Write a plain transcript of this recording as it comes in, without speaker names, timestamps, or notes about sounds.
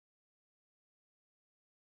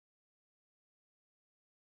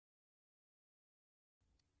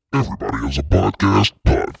Everybody has a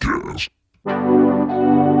podcast.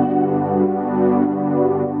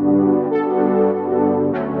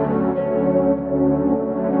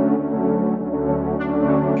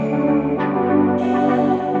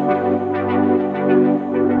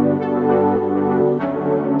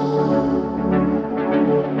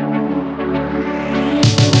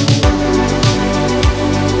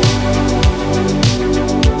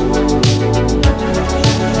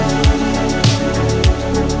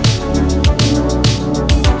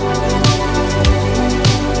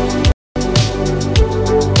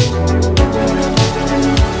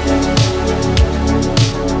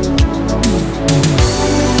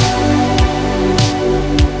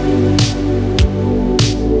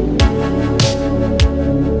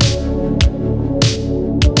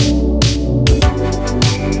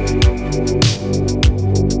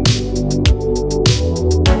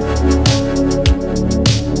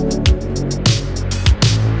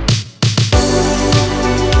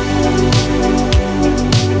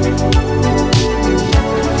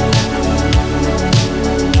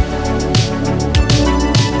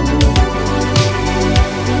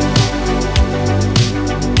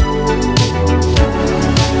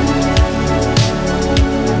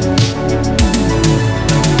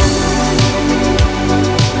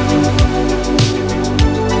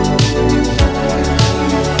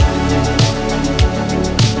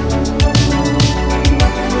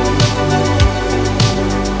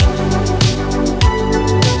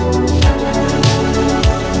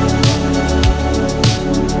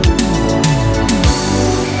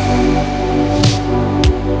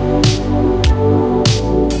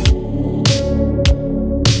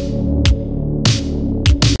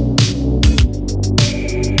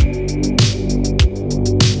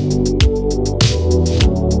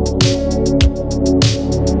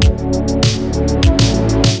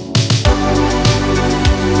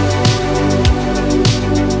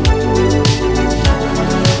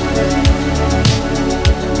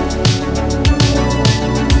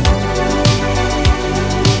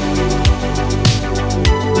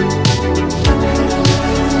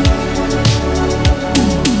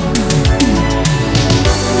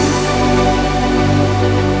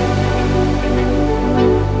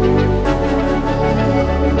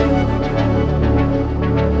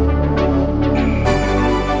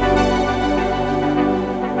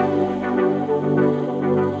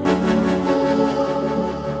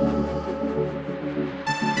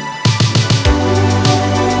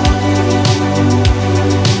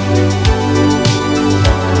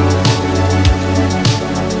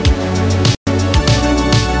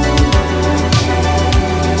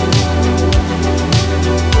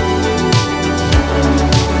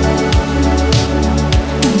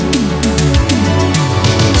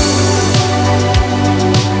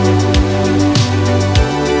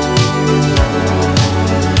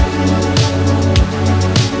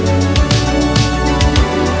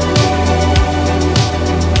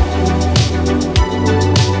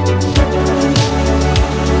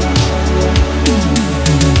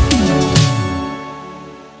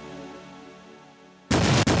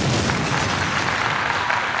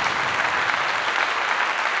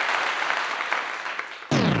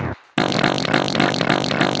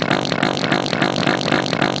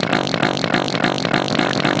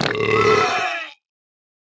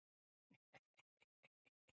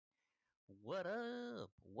 What up?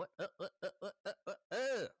 What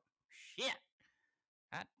up? Shit.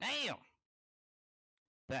 God damn.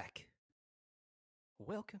 Back.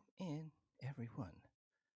 Welcome in, everyone.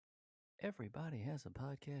 Everybody has a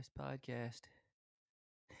podcast.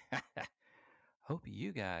 Hope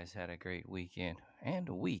you guys had a great weekend and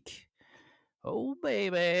a week. Oh,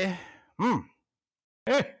 baby.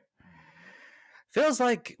 Eh. Feels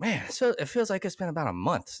like, man, so it feels like it's been about a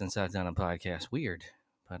month since I've done a podcast. Weird.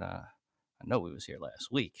 But I know we was here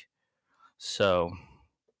last week. So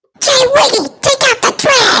J.Wiggy, take out the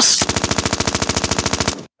trash!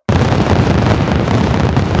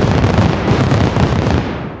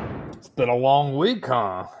 It's been a long week,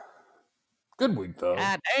 huh? Good week, though.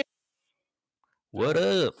 God damn. What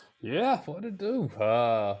up? Yeah, what to do?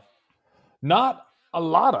 Not a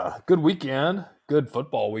lot of good weekend, good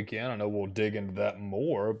football weekend. I know we'll dig into that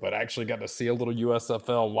more, but I actually got to see a little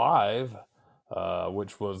USFL live,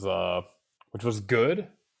 which was good.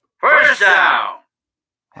 First down.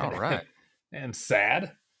 All right. And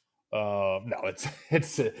sad. No,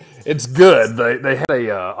 it's good. They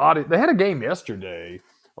had a game yesterday.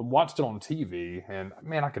 I watched it on TV, and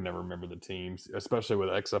man, I can never remember the teams, especially with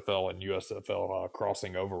XFL and USFL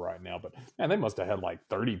crossing over right now. But man, they must have had like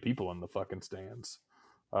 30 people in the fucking stands.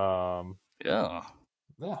 Yeah.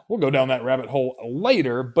 Yeah, we'll go down that rabbit hole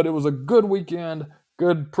later, but it was a good weekend,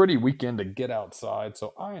 pretty weekend to get outside.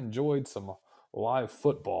 So I enjoyed some live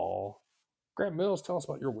football. Grant Mills, tell us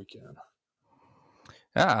about your weekend.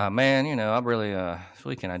 Man, I really this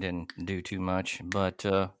weekend I didn't do too much, but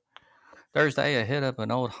Thursday I hit up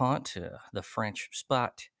an old haunt, the French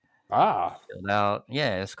spot. Chilled out.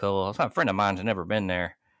 Yeah, it's cool. A friend of mine's never been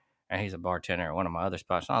there, and he's a bartender at one of my other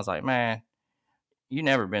spots. And I was like, man, you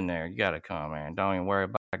never been there. You got to come, man. Don't even worry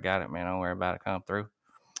about it. I got it, man. Don't worry about it. Come through.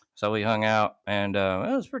 So we hung out, and it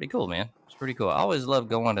was pretty cool, man. It's pretty cool. I always love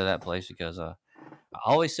going to that place because I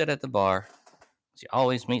always sit at the bar. You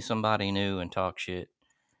always meet somebody new and talk shit.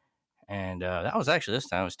 And that was actually this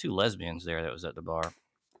time. It was two lesbians there that was at the bar.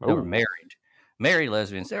 They were married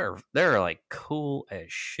lesbians. They're like cool as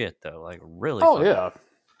shit though, like really.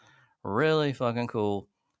 Really fucking cool.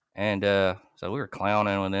 And so we were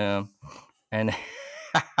clowning with them, and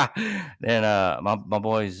then my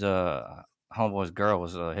boy's homeboy's girl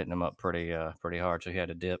was hitting him up pretty hard, so he had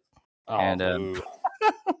to dip. Yeah.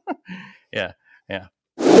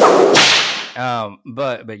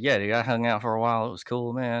 But yeah, dude, I hung out for a while. It was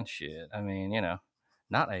cool, man. Shit, I mean,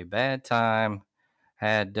 not a bad time.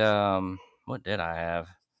 Had what did I have?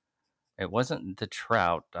 It wasn't the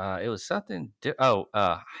trout. It was something.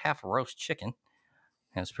 Half roast chicken.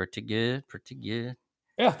 That's pretty good.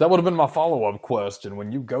 Yeah, that would have been my follow-up question.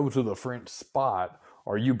 When you go to the French spot,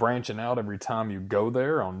 are you branching out every time you go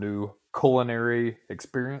there on new culinary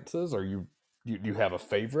experiences? Or you have a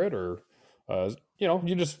favorite, or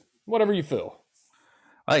you just whatever you feel?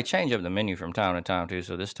 I change up the menu from time to time too.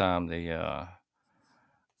 So this time the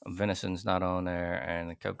venison's not on there, and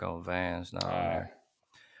the coco van's not on there.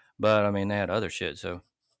 But I mean, they had other shit. So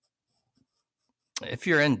if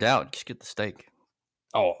you're in doubt, just get the steak.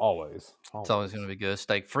 Oh, always. It's always going to be good.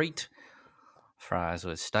 Steak frite, fries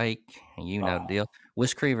with steak, and the deal.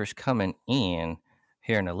 Whis Creever's coming in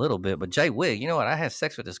here in a little bit. But J.Wiggy, you know what? I had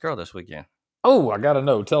sex with this girl this weekend. Oh, I got to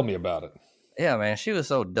know. Tell me about it. Yeah, man. She was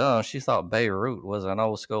so dumb. She thought Beirut was an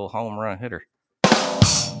old school home run hitter.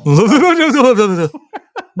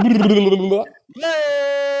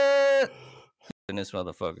 And this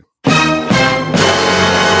motherfucker.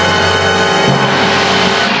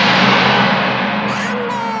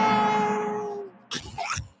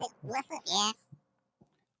 What's up, yeah?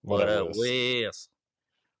 What up, Whis?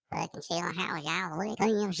 Fucking chill. How was y'all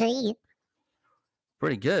weekend? See you.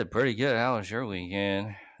 Pretty good. How was your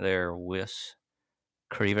weekend there, Whis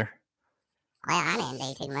Creever? Well, I didn't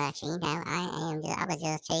do too much, I was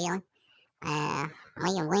just chilling.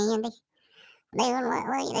 Me and Wendy doing what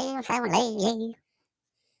we do, so leave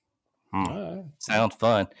you. Sounds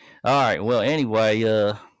fun. All right. Well, anyway,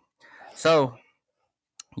 so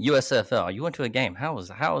USFL, you went to a game. How was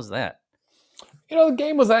that? The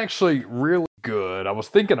game was actually really good. I was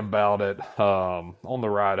thinking about it on the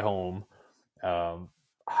ride home. I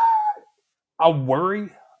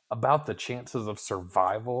worry about the chances of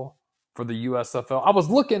survival for the USFL. I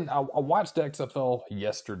watched XFL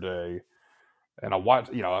yesterday, and I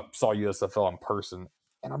saw USFL in person,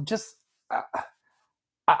 and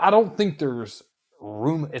I don't think there's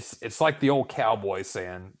room. It's like the old cowboy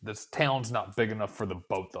saying, this town's not big enough for the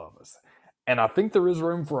both of us. And I think there is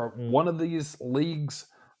room for one of these leagues.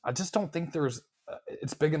 I just don't think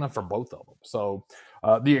it's big enough for both of them. So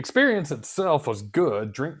the experience itself was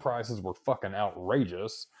good. Drink prices were fucking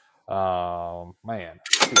outrageous. Man.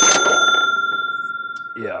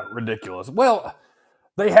 Yeah, ridiculous. Well,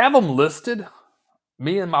 they have them listed.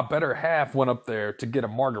 Me and my better half went up there to get a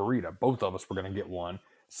margarita. Both of us were going to get one.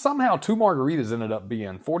 Somehow 2 margaritas ended up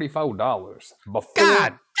being $44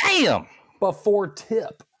 God damn! Before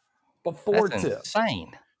tip. That's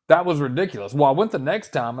insane. That was ridiculous. Well, I went the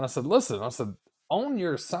next time and I said, listen, on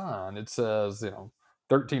your sign, it says,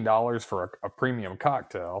 $13 for a premium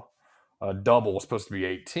cocktail. A double was supposed to be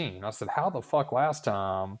 $18. I said, how the fuck last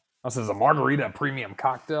time? I said, is a margarita a premium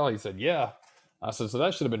cocktail? He said, yeah. I said, so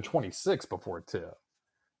that should have been $26 before tip.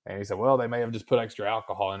 And he said, well, they may have just put extra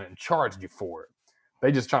alcohol in it and charged you for it.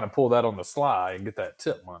 They just trying to pull that on the sly and get that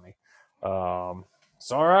tip money.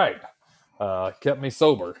 It's all right. Kept me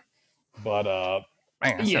sober. But,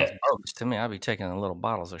 man, that sounds bogus to me. I'd be taking the little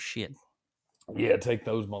bottles of shit. Yeah, take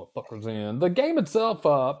those motherfuckers in. The game itself,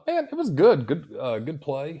 man, it was good. Good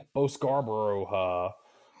play. Bo Scarborough,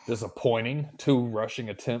 disappointing. 2 rushing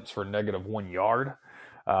attempts for -1 yard.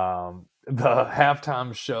 The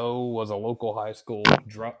halftime show was a local high school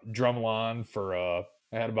drum line for, I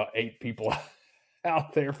had about 8 people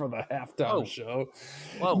out there for the halftime show.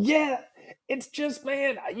 Whoa. Yeah, it's just,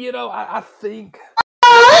 man, I think...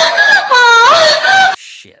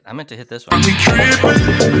 Shit, I meant to hit this one.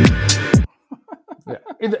 Yeah,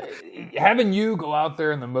 Having you go out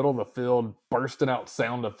there in the middle of the field bursting out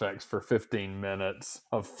sound effects for 15 minutes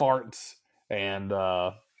of farts and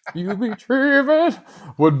you be tripping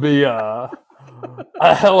would be a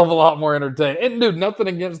hell of a lot more entertaining. And dude, nothing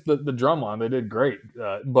against the drum line. They did great.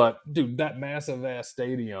 But dude, that massive ass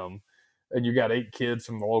stadium and you got 8 kids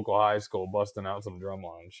from the local high school busting out some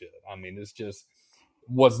drumline shit. I mean, it's just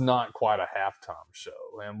was not quite a halftime show.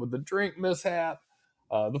 And with the drink mishap,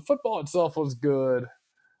 the football itself was good.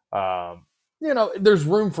 There's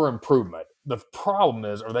room for improvement. The problem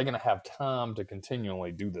is, are they going to have time to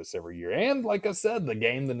continually do this every year? And like I said, the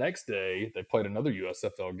game the next day, they played another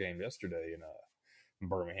USFL game yesterday in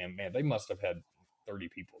Birmingham. Man, they must have had 30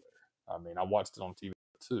 people there. I mean, I watched it on TV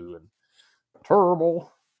too, and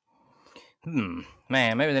terrible.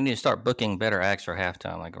 Man, maybe they need to start booking better acts for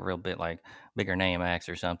halftime, like a real bit like bigger name acts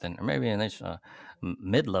or something, or maybe in this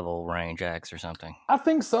mid-level range acts or something. I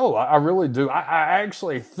think so. I really do. I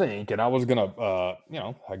actually think, and I was gonna,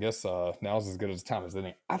 I guess now's as good as time as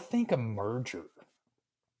any. I think a merger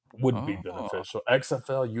would be beneficial.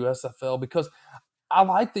 XFL, USFL, because I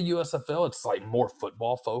like the USFL. It's like more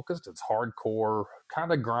football focused. It's hardcore,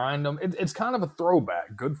 kind of grind them. It's kind of a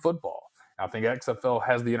throwback, good football. I think XFL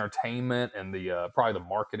has the entertainment and the probably the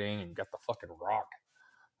marketing and got the fucking rock.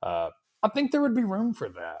 I think there would be room for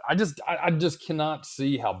that. I just cannot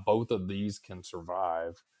see how both of these can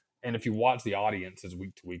survive. And if you watch the audiences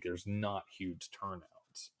week to week, there's not huge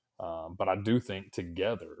turnouts. But I do think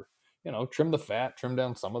together, trim the fat, trim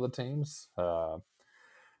down some of the teams,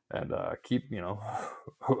 and keep, I don't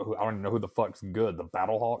even know who the fuck's good. The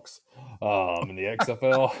Battlehawks in the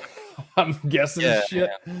XFL. I'm guessing shit.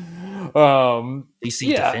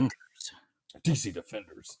 DC Defenders. DC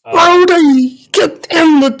Defenders. Brody, get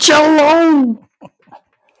in the cello.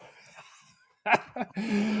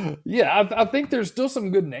 Yeah, I think there's still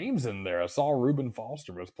some good names in there. I saw Reuben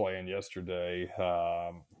Foster was playing yesterday.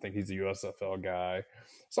 I think he's a USFL guy.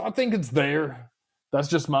 So I think it's there. That's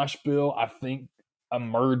just my spiel. I think a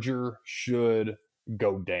merger should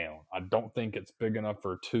go down. I don't think it's big enough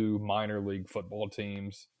for 2 minor league football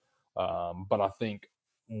teams. But I think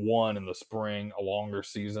one in the spring, a longer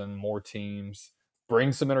season, more teams,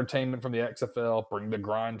 bring some entertainment from the XFL, bring the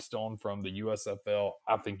grindstone from the USFL.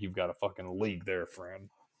 I think you've got a fucking league there, friend.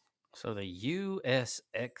 So the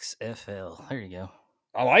USXFL. There you go.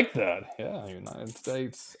 I like that. Yeah, United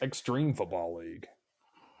States Extreme Football League.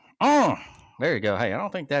 There you go. Hey, I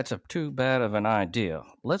don't think that's too bad of an idea.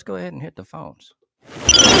 Let's go ahead and hit the phones.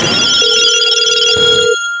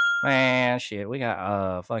 Man, shit, we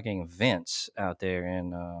got fucking Vince out there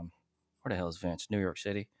in where the hell is Vince? New York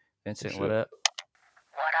City. Vincent, what up?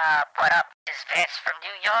 What up? What up? It's Vince from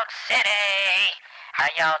New York City. How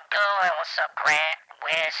y'all doing? What's up, Grant,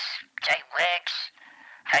 Whis, J.Wiggy?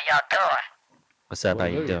 How y'all doing? What's up? How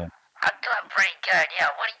you doing? I'm doing pretty good.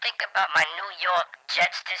 Yeah, what do you think about my New York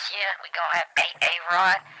Jets this year? We gonna have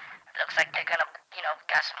A-Rod. Looks like they're gonna,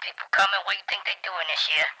 got some people coming. What do you think they're doing this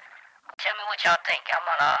year? Tell me what y'all think. I'm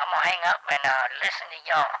gonna hang up and listen to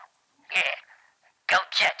y'all. Yeah, go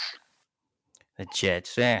Jets. The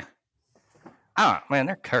Jets, yeah. Oh man,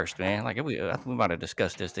 they're cursed, man. Like we might have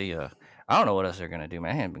discussed this. I don't know what else they're gonna do,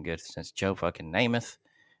 man. They haven't been good since Joe fucking Namath.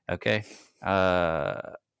 Okay.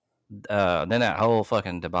 Then that whole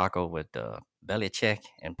fucking debacle with Belichick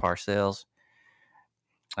and Parcells.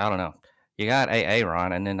 I don't know. You got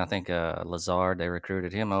Aaron, and then I think Lazard. They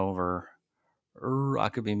recruited him over. I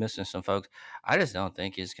could be missing some folks. I just don't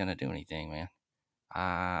think he's gonna do anything, man.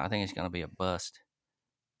 I think it's gonna be a bust.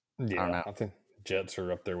 Yeah, I don't know. I think Jets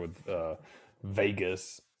are up there with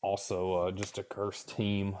Vegas. Also, just a cursed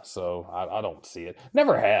team, so I don't see it.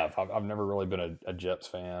 Never have. I've never really been a Jets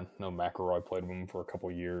fan. No, McElroy played with them for a couple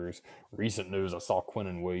of years. Recent news, I saw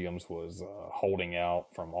Quinnen Williams was holding out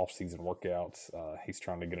from off-season workworkouts. He's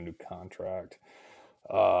trying to get a new contract.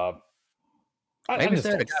 Maybe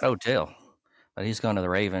they got Odell, but he's gone to the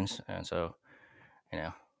Ravens, and so,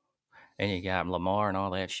 and you got Lamar and all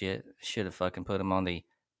that shit. Should have fucking put him on the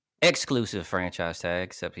exclusive franchise tag,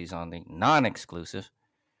 except he's on the non-exclusive.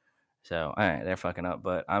 So, all right, they're fucking up.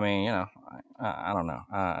 But, I mean, I don't know.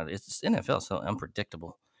 It's NFL so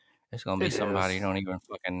unpredictable. It's going to be somebody you don't even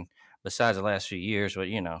fucking, besides the last few years, but,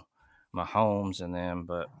 Mahomes and them.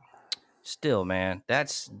 But still, man,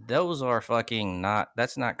 those are fucking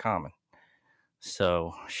that's not common.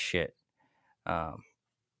 So, shit. Yeah,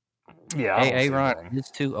 Aaron is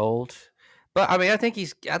too old. But, I mean, I think he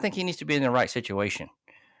needs to be in the right situation.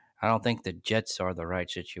 I don't think the Jets are the right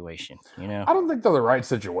situation, I don't think they're the right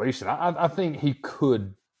situation. I think he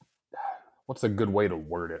could. What's a good way to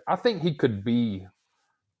word it? I think he could be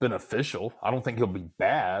beneficial. I don't think he'll be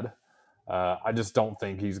bad. I just don't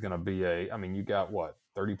think he's going to be I mean, you got what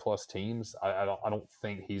 30 plus teams. I don't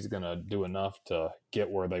think he's going to do enough to get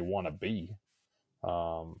where they want to be.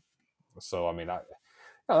 So I mean,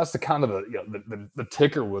 that's the kind of the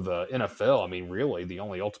ticker with the NFL. I mean, really, the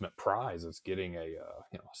only ultimate prize is getting a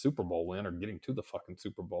Super Bowl win or getting to the fucking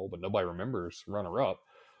Super Bowl, but nobody remembers runner up.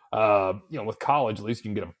 With college, at least you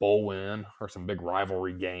can get a bowl win or some big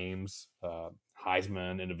rivalry games,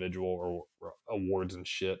 Heisman individual or awards and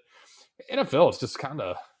shit. NFL is just kind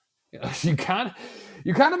of you kind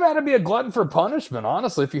of got to be a glutton for punishment,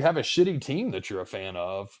 honestly, if you have a shitty team that you're a fan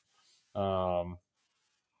of.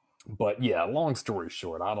 But yeah, long story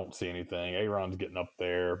short, I don't see anything. Aaron's getting up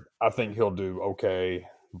there. I think he'll do okay,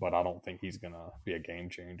 but I don't think he's gonna be a game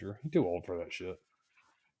changer. He's too old for that shit.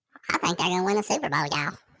 I think they're gonna win the Super Bowl,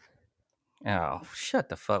 y'all. Oh, shut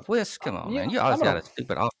the fuck. Whis, come on, man. You always got a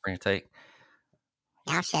stupid offering to take.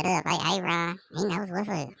 Y'all shut up. Hey, Ron, he knows what's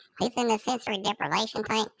up. He's in the sensory deprivation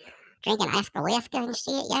tank, drinking ayahuasca and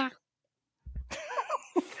shit, y'all.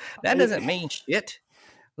 That doesn't mean shit.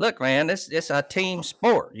 Look, man, it's a team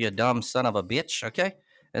sport, you dumb son of a bitch, okay?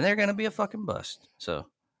 And they're going to be a fucking bust, so.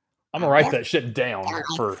 I'm going to write that shit down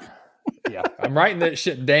I'm writing that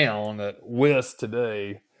shit down that Whis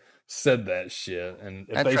today said that shit. And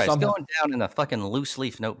if that's they right. somehow... It's going down in a fucking loose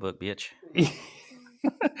leaf notebook, bitch.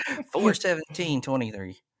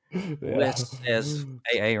 4/17/23. Whis says,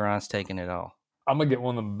 hey, Aaron's taking it all. I'm going to get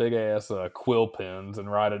one of them big-ass quill pens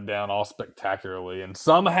and write it down all spectacularly. And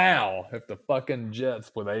somehow, if the fucking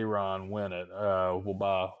Jets with Aaron win it, we'll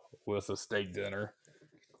buy Whis a steak dinner.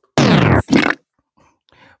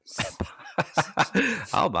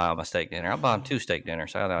 I'll buy him a steak dinner. I'll buy him 2 steak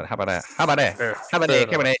dinners. How about that? How about that?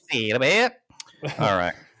 Come on, see a bit. All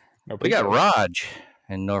right. We got Raj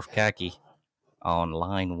in North Khaki on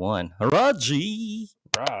line 1. Raji.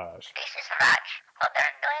 This is Raj. Hope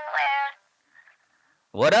you're doing well.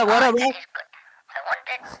 What up? That is good. I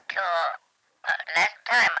wanted to... last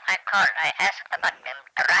time I called, I asked about the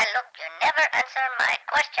dry look. You never answered my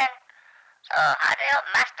question. So how do you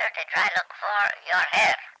master the dry look for your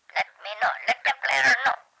hair? Let me know. Let the player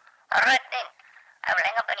know. All right then. I will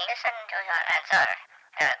hang up and listen to your answer.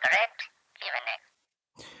 Have a great evening.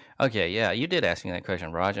 Okay, yeah, you did ask me that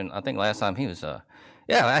question, Raj, and I think last time he was,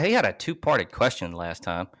 he had a 2-parted question last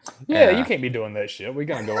time. Yeah, you can't be doing that shit. We're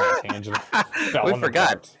going to go on a tangent. We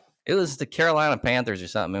forgot. It was the Carolina Panthers or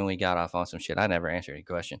something, and we got off on some shit. I never answered any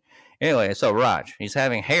question. Anyway, so Raj, he's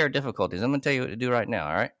having hair difficulties. I'm going to tell you what to do right now,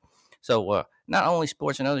 all right? So not only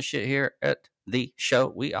sports and other shit here at the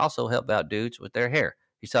show, we also help out dudes with their hair.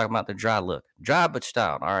 He's talking about the dry look. Dry but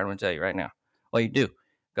styled. All right, I'm going to tell you right now. What you do,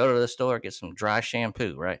 go to the store, get some dry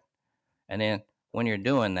shampoo, right? And then when you're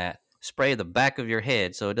doing that, spray the back of your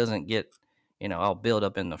head so it doesn't get, all built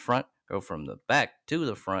up in the front. Go from the back to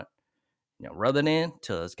the front, rub it in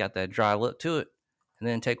till it's got that dry look to it. And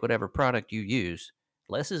then take whatever product you use.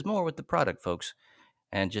 Less is more with the product, folks.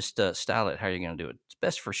 And just style it how you're going to do it. It's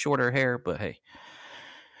best for shorter hair, but hey,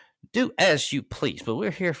 do as you please. But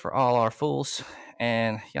we're here for all our fools,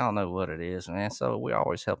 and y'all know what it is, man. So we're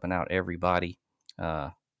always helping out everybody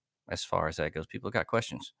as far as that goes. People got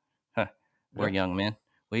questions. We're young men.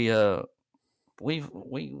 We got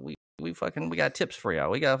tips for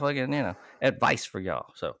y'all. We got fucking advice for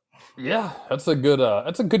y'all. So yeah, that's a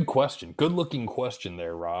good question. Good looking question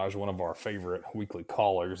there, Raj. One of our favorite weekly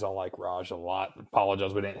callers. I like Raj a lot.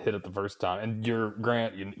 Apologize we didn't hit it the first time. And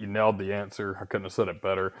Grant, you nailed the answer. I couldn't have said it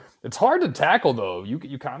better. It's hard to tackle though.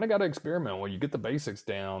 You kind of got to experiment when you get the basics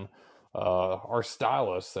down. Our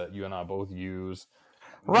stylists that you and I both use,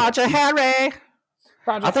 Roger Harry.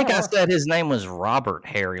 I think I said his name was Robert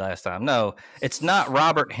Harry last time. No, it's not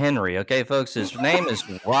Robert Henry. Okay, folks, his name is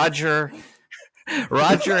Roger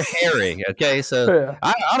Harry. Okay, so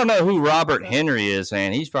I don't know who Robert Henry is,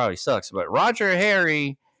 man. He's probably sucks, but Roger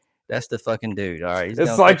Harry, that's the fucking dude. All right,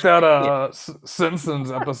 it's like that Simpsons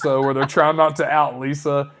episode where they're trying not to out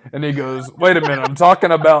Lisa, and he goes, "Wait a minute, I'm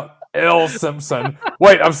talking about L. Simpson.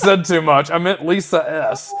 Wait, I've said too much. I meant Lisa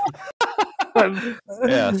S."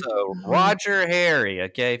 Yeah, so Roger Harry.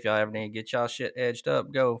 Okay, if y'all ever need to get y'all shit edged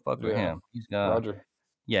up, go fuck with him. He's Roger.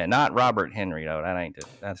 Yeah, not Robert Henry though. That ain't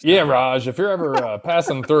that's Raj. If you're ever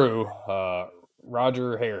passing through,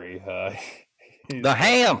 Roger Harry, the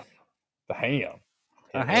ham,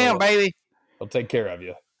 baby. He'll take care of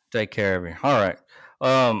you. Take care of you. All right.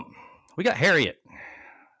 We got Harriet.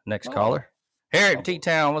 Next caller, Harriet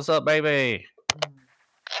T-Town. What's up, baby?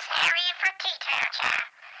 It's Harriet from T-Town, child.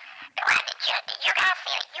 Did you guys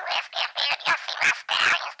see the USFL? Y'all see my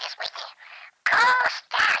Stallions this weekend? Go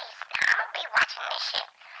Stallions. I'm gonna be watching this shit.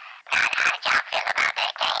 Now, how did y'all feel about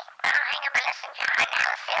that game? I'll hang up and listen to your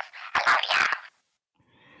analysis. I love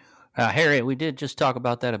Harry, we did just talk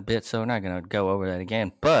about that a bit, so we're not going to go over that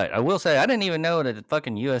again. But I will say, I didn't even know that the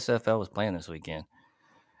fucking USFL was playing this weekend.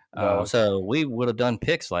 No. So we would have done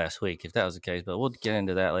picks last week if that was the case, but we'll get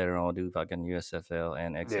into that later on. We'll do fucking USFL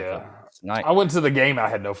and XFL tonight. I went to the game. I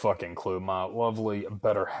had no fucking clue. My lovely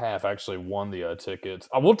better half actually won the tickets.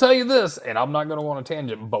 I will tell you this, and I'm not going to want a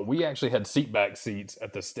tangent, but we actually had seat back seats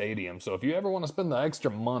at the stadium. So if you ever want to spend the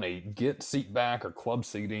extra money, get seat back or club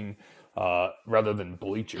seating rather than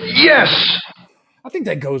bleachers. Yes! I think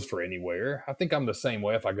that goes for anywhere. I think I'm the same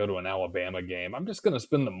way if I go to an Alabama game. I'm just going to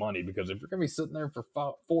spend the money because if you're going to be sitting there for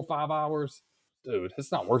 4 or 5 hours, dude,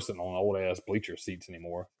 it's not worse than on old-ass bleacher seats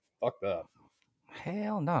anymore. Fuck that.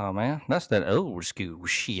 Hell no, man. That's that old school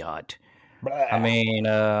shit. Blah. I mean,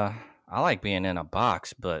 I like being in a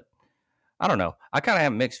box, but I don't know. I kind of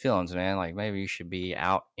have mixed feelings, man. Like maybe you should be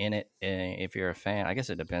out in it if you're a fan. I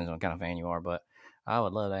guess it depends on what kind of fan you are, but I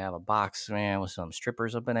would love to have a box, man, with some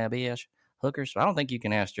strippers up in that bitch. Hookers. I don't think you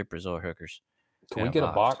can have strippers or hookers. Can we get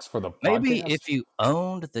a box for the podcast? Maybe if you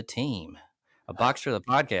owned the team, a box for the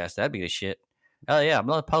podcast, that'd be the shit. Hell yeah, I'm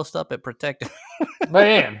gonna post up at Protect.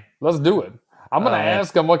 Man, let's do it. I'm going to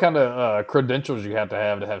ask them what kind of credentials you have to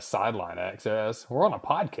have sideline access. We're on a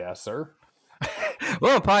podcast, sir.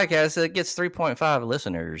 Well, a podcast that gets 3.5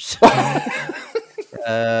 listeners.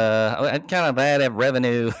 Kind of bad at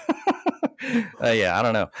revenue. Yeah, I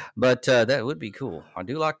don't know, but that would be cool. I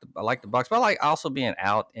like the box, but I like also being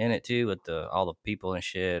out in it too with all the people and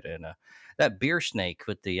shit, and that beer snake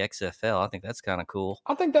with the XFL. I think that's kind of cool.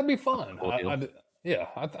 I think that'd be fun. Cool I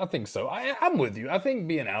think so. I'm with you. I think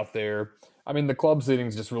being out there. I mean, the club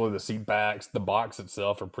seating's just really the seat backs. The box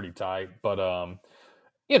itself are pretty tight, but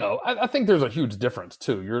I think there's a huge difference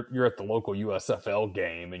too. You're at the local USFL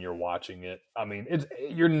game and you're watching it. I mean,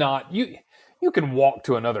 you can walk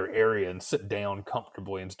to another area and sit down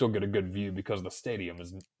comfortably and still get a good view because the stadium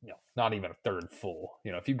is not even a third full.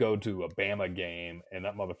 If you go to a Bama game and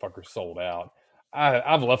that motherfucker's sold out,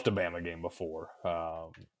 I've left a Bama game before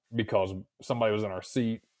because somebody was in our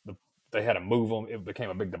seat. They had to move them. It became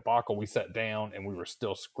a big debacle. We sat down and we were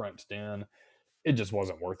still scrunched in. It just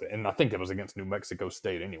wasn't worth it. And I think it was against New Mexico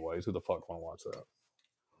State anyways. Who the fuck want to watch that?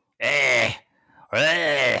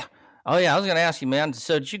 Oh, yeah, I was going to ask you, man.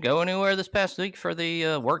 So did you go anywhere this past week for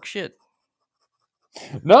the work shit?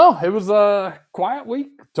 No, it was a quiet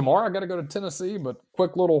week. Tomorrow I got to go to Tennessee, but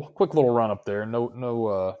quick little run up there.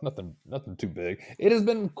 No, nothing too big. It has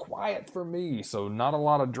been quiet for me, so not a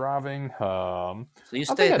lot of driving. So you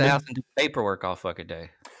stay at the house and do paperwork all fucking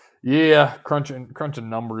day. Yeah, crunching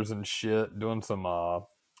numbers and shit, doing some,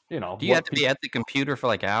 Do you have to be at the computer for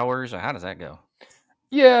like hours, or how does that go?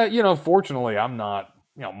 Yeah, fortunately, I'm not,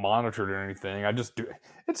 monitored or anything. I just do.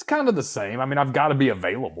 It's kind of the same. I mean, I've got to be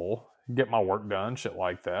available, get my work done, shit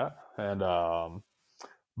like that. And,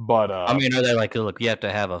 but I mean, are they like, look, you have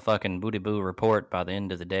to have a fucking booty boo report by the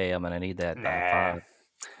end of the day? I'm gonna need that. Nah.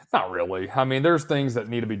 Not really. I mean, there's things that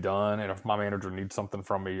need to be done, and if my manager needs something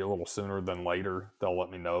from me a little sooner than later, they'll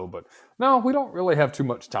let me know. But no, we don't really have too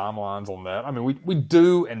much timelines on that. I mean, we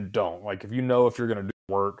do and don't. Like, if you're going to do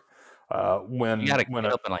work, when you got to get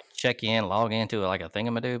up and like check in, log into like a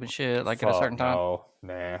thingamadoob and shit, like at a certain time. No,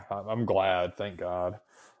 nah. I'm glad. Thank God.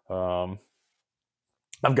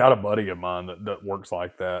 I've got a buddy of mine that works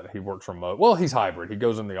like that. He works remote. Well, he's hybrid. He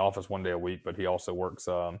goes in the office one day a week, but he also works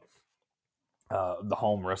the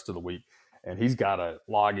home rest of the week, and he's got to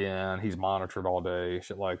log in. He's monitored all day,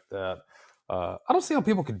 shit like that. I don't see how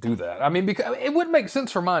people could do that. I mean, because it wouldn't make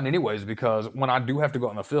sense for mine anyways, because when I do have to go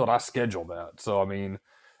out in the field, I schedule that. So, I mean,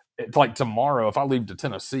 it's like tomorrow, if I leave to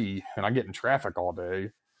Tennessee and I get in traffic all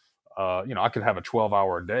day, I could have a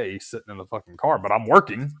 12-hour day sitting in the fucking car, but I'm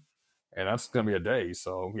working, and that's going to be a day.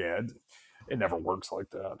 So, yeah, it never works like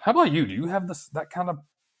that. How about you? Do you have that kind of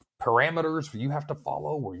parameters you have to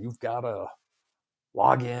follow where you've got to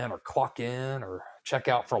log in or clock in or check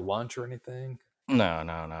out for lunch or anything?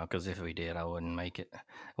 No, because if we did, I wouldn't make it.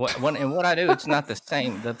 What I do, it's not the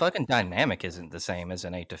same. The fucking dynamic isn't the same as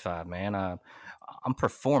an 8 to 5, man. I'm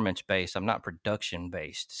performance based. I'm not production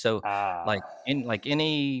based. So like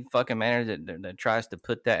any fucking manager that tries to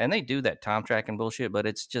put that, and they do that time tracking bullshit, but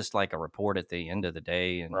it's just like a report at the end of the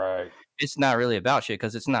day, and right. It's not really about shit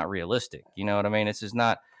because it's not realistic. You know what I mean? It's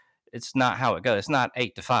not how it goes. It's not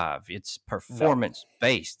 8 to 5. It's performance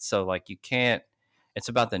based. So like you can't. It's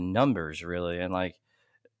about the numbers really, and like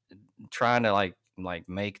trying to like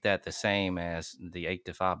make that the same as the 8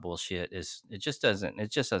 to 5 bullshit it just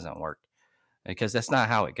doesn't work, because that's not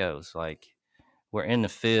how it goes. Like we're in the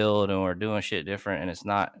field and we're doing shit different, and it's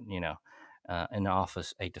not in the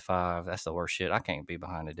office 8 to 5. That's the worst shit. I can't be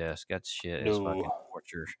behind the desk. That shit is fucking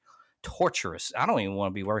torture. torturous. I don't even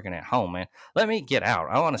want to be working at home, man. Let me get out.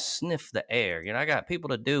 I want to sniff the air. I got people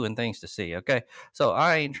to do and things to see, okay? So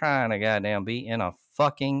I ain't trying to goddamn be in a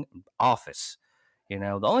fucking office.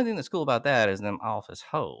 The only thing that's cool about that is them office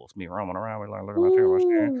holes. Me roaming around with like, look at my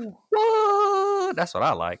chair. What? That's what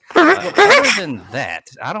I like. Other than that,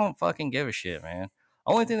 I don't fucking give a shit, man.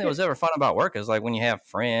 Only thing that was ever fun about work is like when you have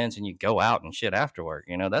friends and you go out and shit after work.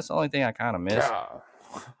 That's the only thing I kind of miss.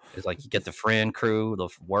 It's like you get the friend crew, the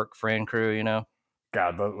work friend crew,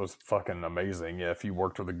 God, that was fucking amazing. Yeah, if you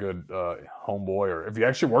worked with a good homeboy, or if you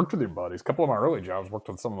actually worked with your buddies. A couple of my early jobs, worked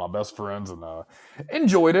with some of my best friends and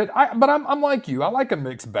enjoyed it. But I'm like you. I like a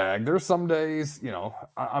mixed bag. There's some days,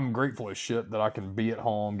 I'm grateful as shit that I can be at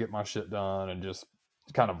home, get my shit done, and just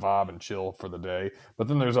kind of vibe and chill for the day. But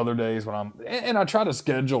then there's other days when and I try to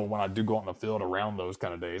schedule when I do go out in the field around those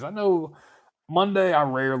kind of days. I know Monday, I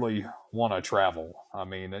rarely want to travel. I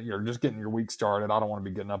mean, you're just getting your week started. I don't want to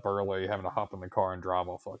be getting up early, having to hop in the car and drive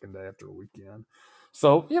all fucking day after a weekend.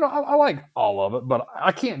 So, I like all of it, but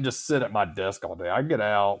I can't just sit at my desk all day. I get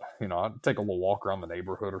out, I take a little walk around the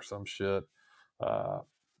neighborhood or some shit.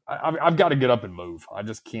 I've got to get up and move. I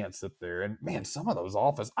just can't sit there. And man, some of those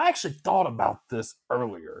offices, I actually thought about this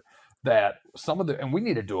earlier, that and we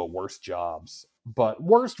need to do a worst jobs, but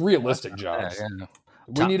worst realistic jobs. Yeah.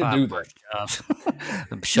 We need to do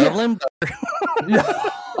that. Shoveling butter.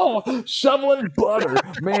 Oh, shoveling butter,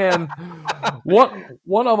 man.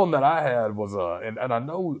 One of them that I had was and I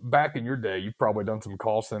know back in your day you've probably done some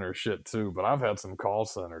call center shit too, but I've had some call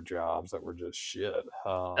center jobs that were just shit.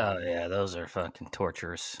 Oh yeah, those are fucking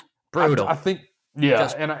torturous, brutal. I think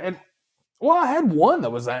I had one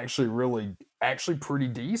that was actually pretty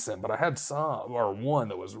decent, but I had one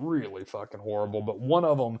that was really fucking horrible. But one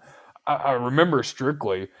of them I remember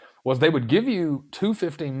strictly was they would give you 2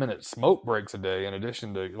 15-minute smoke breaks a day in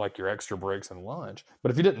addition to like your extra breaks and lunch. But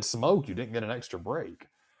if you didn't smoke, you didn't get an extra break.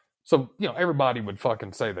 So, everybody would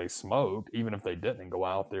fucking say they smoked, even if they didn't, and go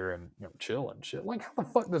out there and chill and shit. Like, how the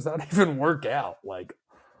fuck does that even work out? Like,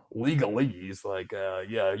 legalese. Like,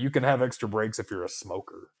 yeah, you can have extra breaks if you're a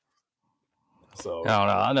smoker. So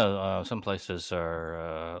I know some places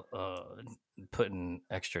are putting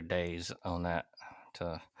extra days on that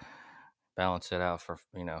to balance it out for,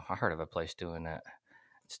 I heard of a place doing that.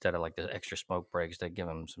 Instead of like the extra smoke breaks, they give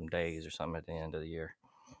them some days or something at the end of the year.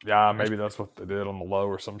 Yeah, maybe that's what they did on the low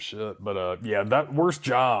or some shit. But yeah, that worst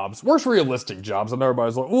realistic jobs. And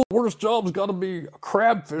everybody's like, oh, worst job's got to be a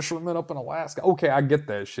crab fisherman up in Alaska. Okay, I get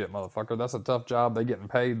that shit, motherfucker. That's a tough job. They getting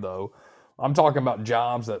paid, though. I'm talking about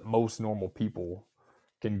jobs that most normal people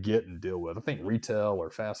can get and deal with. I think retail or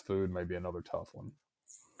fast food may be another tough one.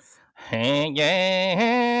 Hey,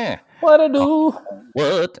 yeah. What I do?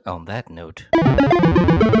 What? On that note.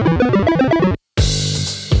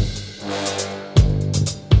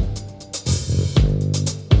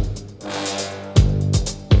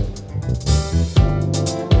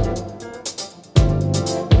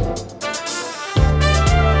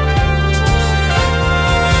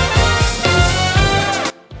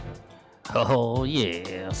 Oh,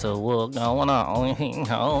 yeah. So what's going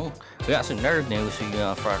on? We got some nerd news for you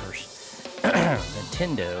fuckers.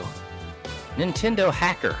 Nintendo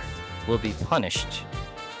hacker will be punished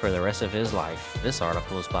for the rest of his life. This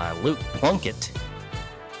article is by Luke Plunkett.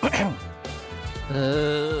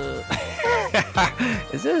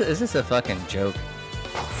 Is this a fucking joke?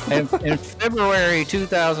 In February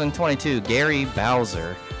 2022, Gary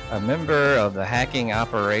Bowser, a member of the hacking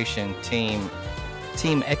operation Team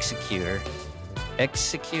Executor,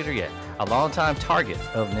 a longtime target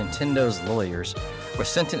of Nintendo's lawyers, was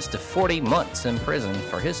sentenced to 40 months in prison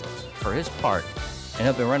for his part in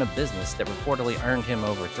helping run a business that reportedly earned him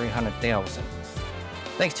over $300,000.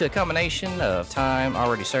 Thanks to a combination of time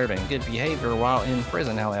already served and good behavior while in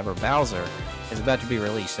prison, however, Bowser is about to be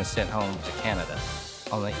released and sent home to Canada.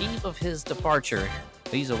 On the eve of his departure,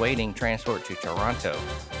 he's awaiting transport to Toronto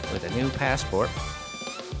with a new passport.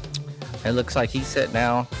 It looks like he's set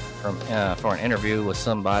down for an interview with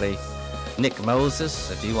somebody, Nick Moses.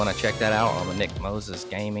 If you want to check that out on the Nick Moses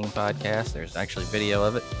Gaming podcast, there's actually video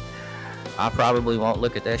of it. I probably won't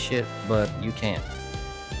look at that shit, but you can.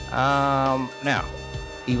 Now,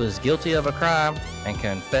 he was guilty of a crime and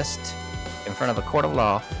confessed in front of a court of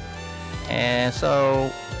law. And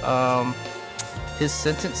so, his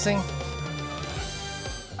sentencing,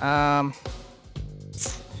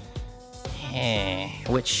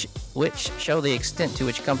 which show the extent to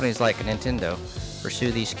which companies like Nintendo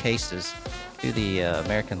pursue these cases through the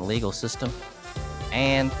American legal system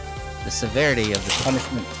and the severity of the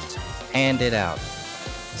punishments handed out.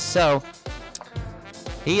 So,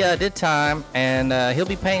 He did time, and he'll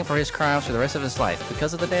be paying for his crimes for the rest of his life.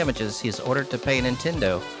 Because of the damages, he is ordered to pay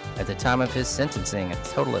Nintendo at the time of his sentencing a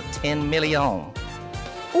total of $10 million.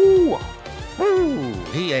 Ooh. Woo!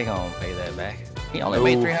 He ain't gonna pay that back. He only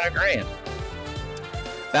made $300,000.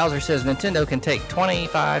 Bowser says Nintendo can take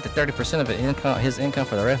 25 to 30% of his income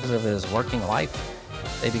for the rest of his working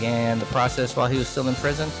life. They began the process while he was still in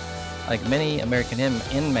prison. Like many American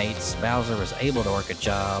inmates, Bowser was able to work a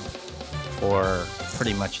job for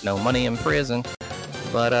pretty much no money in prison.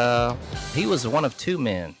 But he was one of 2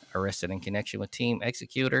 men arrested in connection with Team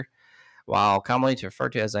Executor. While commonly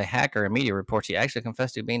referred to as a hacker in media reports, he actually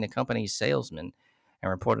confessed to being the company's salesman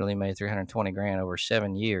and reportedly made $320,000 over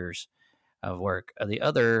 7 years of work. The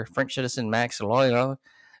other French citizen, Max Loyal,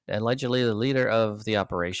 allegedly the leader of the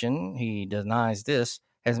operation, he denies this,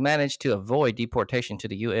 has managed to avoid deportation to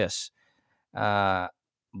the U.S.,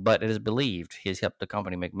 but it is believed he's helped the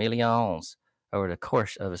company make millions over the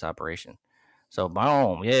course of his operation. So,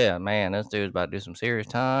 boom, yeah, man, this dude's about to do some serious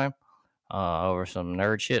time over some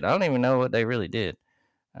nerd shit. I don't even know what they really did.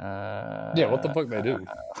 Yeah, what the fuck they do?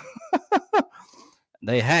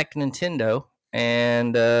 They hacked Nintendo,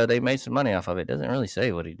 and they made some money off of it. Doesn't really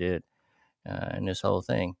say what he did in this whole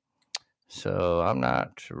thing. So I'm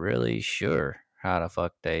not really sure how the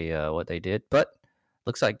fuck what they did, but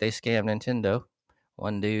looks like they scammed Nintendo.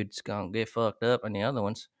 One dude's gonna get fucked up, and the other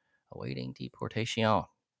one's awaiting deportation.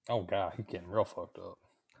 Oh god, he's getting real fucked up.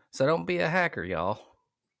 So don't be a hacker, y'all.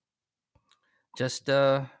 Just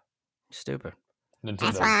stupid. Nintendo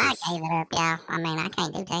That's why I gave it up, y'all. I mean, I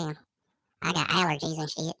can't do damn. I got allergies and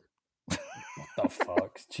shit. What the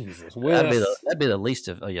fuck? Jesus. That'd be the least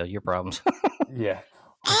of your problems. Yeah.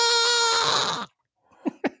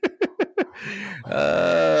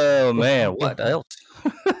 Oh man, what else?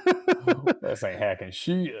 This ain't hacking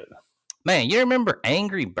shit. Man, you remember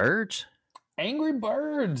Angry Birds? Angry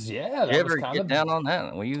Birds, yeah. Did you ever get down on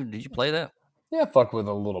that? Did you play that? Yeah, fuck with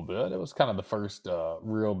it a little bit. It was kind of the first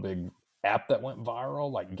real big app that went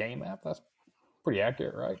viral, like game app. That's pretty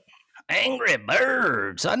accurate, right? Angry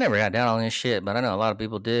Birds. I never got down on this shit, but I know a lot of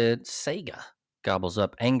people did. Sega gobbles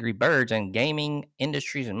up Angry Birds and gaming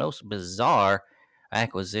industry's most bizarre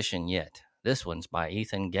acquisition yet. This one's by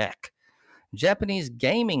Ethan Geck. Japanese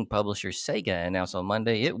gaming publisher Sega announced on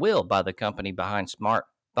Monday it will buy the company behind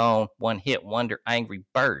smartphone one-hit wonder Angry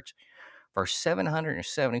Birds for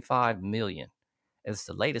 $775 million. It's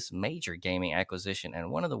the latest major gaming acquisition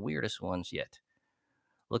and one of the weirdest ones yet.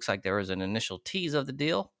 Looks like there was an initial tease of the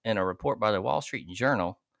deal in a report by the Wall Street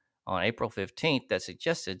Journal on April 15th that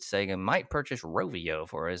suggested Sega might purchase Rovio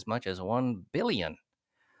for as much as $1 billion.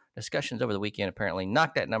 Discussions over the weekend apparently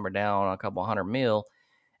knocked that number down a couple $100 million,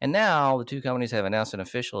 and now the two companies have announced an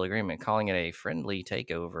official agreement calling it a friendly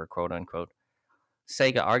takeover, quote unquote.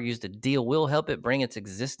 Sega argues the deal will help it bring its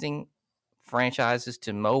existing franchises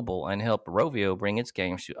to mobile and help Rovio bring its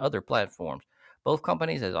games to other platforms. Both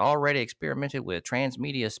companies have already experimented with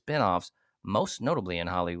transmedia spin-offs, most notably in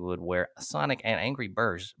Hollywood, where Sonic and Angry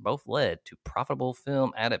Birds both led to profitable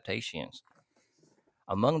film adaptations.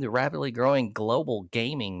 Among the rapidly growing global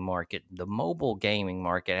gaming market, the mobile gaming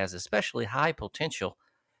market has especially high potential,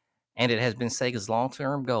 and it has been Sega's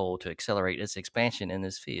long-term goal to accelerate its expansion in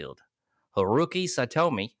this field. Haruki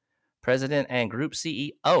Satomi, president and group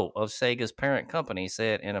CEO of Sega's parent company,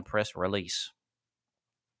 said in a press release.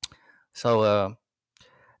 So,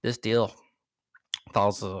 this deal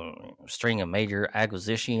follows a string of major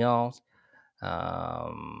acquisitions.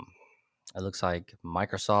 It looks like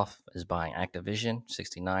Microsoft is buying Activision,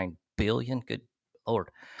 $69 billion. Good Lord.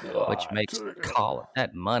 God, which makes call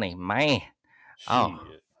that money, man. Shit. Oh,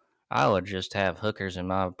 I would just have hookers in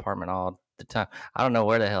my apartment all the time. I don't know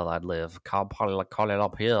where the hell I'd live. Call it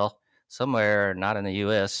up here, somewhere not in the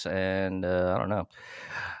U.S., and I don't know.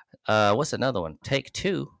 What's another one?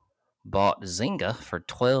 Take-Two bought Zynga for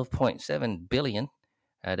 $12.7 billion.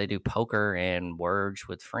 They do poker and words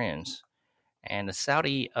with friends. And the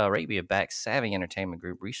Saudi Arabia-backed Savvy Entertainment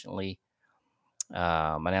Group recently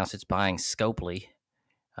announced it's buying Scopely,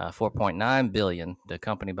 $4.9 billion, the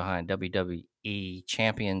company behind WWE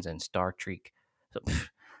Champions and Star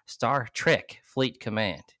Trek Fleet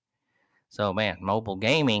Command. So, man, mobile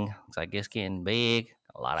gaming looks like it's getting big.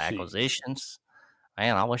 A lot of acquisitions.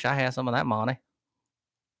 Man, I wish I had some of that money.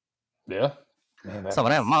 Yeah. Man, some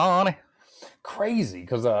of that money. Crazy,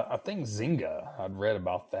 because I think Zynga, I'd read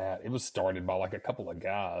about that. It was started by like a couple of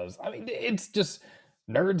guys. I mean, it's just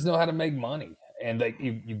nerds know how to make money, and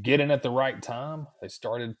you get in at the right time. They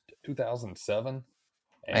started 2007.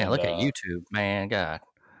 And, man, look at YouTube, man. God,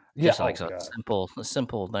 just like a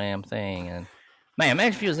simple damn thing. And man,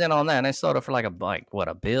 imagine if you was in on that and they sold it for like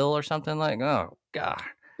a bill or something like. Oh God.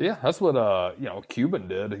 Yeah, that's what Cuban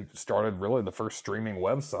did. He started really the first streaming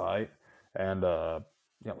website, and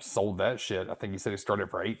sold that shit. I think he said he started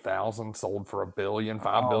for 8,000, sold for $1 billion,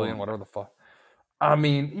 5 billion, whatever the fuck. I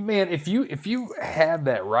mean, man, if you had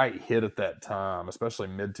that right hit at that time, especially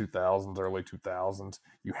mid 2000s, early 2000s,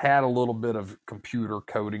 you had a little bit of computer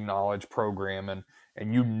coding knowledge, programming,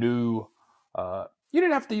 and you knew. You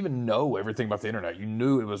didn't have to even know everything about the internet. You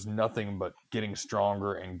knew it was nothing but getting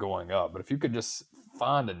stronger and going up. But if you could just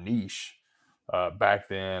find a niche back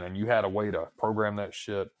then, and you had a way to program that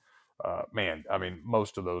shit, man, I mean,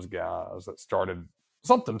 most of those guys that started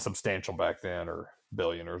something substantial back then are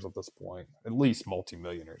billionaires at this point, at least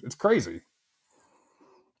multimillionaires. It's crazy.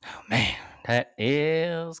 Oh, man, that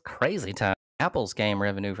is crazy time. Apple's game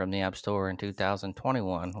revenue from the App Store in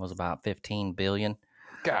 2021 was about $15 billion.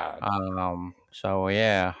 God. So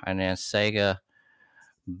yeah, and then Sega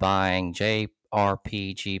buying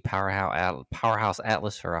JRPG Powerhouse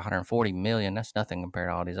Atlas for $140 million. That's nothing compared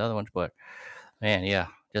to all these other ones, but man, yeah,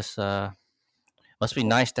 just must be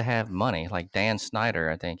nice to have money. Like Dan Snyder,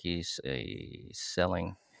 I think he's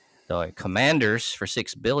selling the Commanders for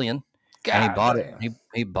 $6 billion, and he God bought damn. it.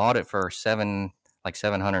 He bought it for 700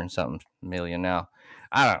 and something million. Now,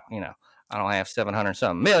 I don't have 700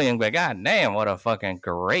 something million, but god damn, what a fucking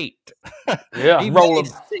great. Yeah, he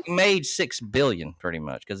made $6 billion pretty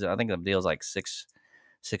much, because I think the deal's like 6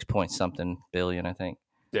 point something billion. I think.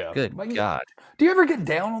 Yeah. Good God. Do you ever get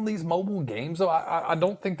down on these mobile games though? I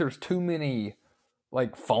don't think there's too many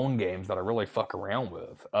like phone games that I really fuck around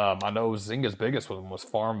with. I know Zynga's biggest one was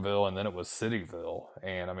Farmville, and then it was Cityville,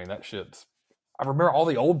 and I mean that shit's. I remember all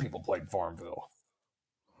the old people played Farmville.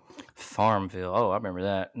 Farmville. Oh, I remember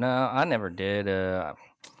that. No, I never did. I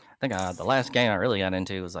think the last game I really got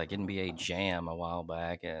into was like NBA Jam a while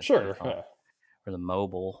back. Sure. For the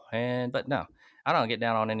mobile, but no, I don't get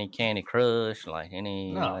down on any Candy Crush, like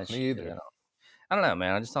any No, that me shit. either. I don't know,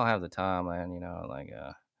 man. I just don't have the time, man.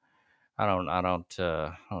 I don't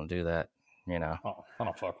do that. Oh, I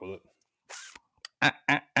don't fuck with it.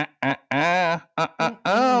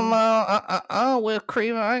 Will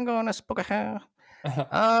Creamer, I ain't going to spook a house.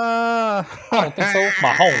 I don't think so.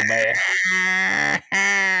 My home,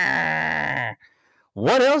 man.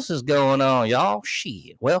 What else is going on, y'all?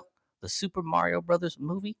 Shit. Well, the Super Mario Brothers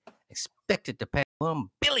movie expected to pass 1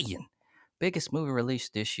 billion. Biggest movie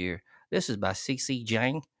released this year. This is by CC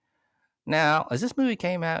Jang. Now, has this movie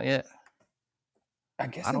came out yet? I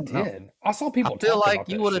guess it did. I saw people talking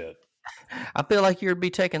about that shit. I feel like you'd be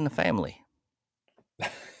taking the family.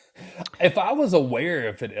 If I was aware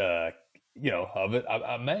of it, of it,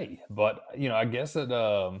 I may. But I guess it.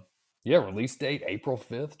 Release date April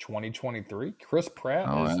 5th, 2023. Chris Pratt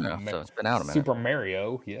is so it's been out a minute. Super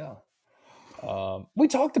Mario. Yeah. We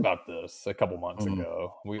talked about this a couple months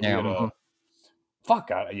ago. We had fuck.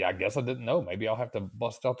 I guess I didn't know. Maybe I'll have to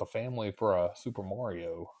bust out the family for a Super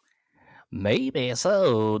Mario. Maybe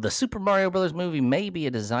so. The Super Mario Brothers movie may be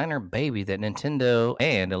a designer baby that Nintendo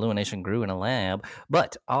and Illumination grew in a lab,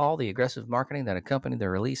 but all the aggressive marketing that accompanied the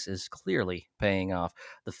release is clearly paying off.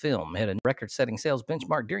 The film hit a record-setting sales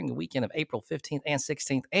benchmark during the weekend of April 15th and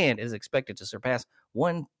 16th and is expected to surpass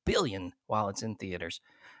 1 billion while it's in theaters.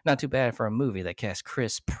 Not too bad for a movie that cast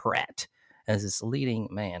Chris Pratt as its leading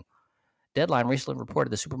man. Deadline recently reported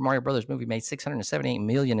the Super Mario Brothers movie made $678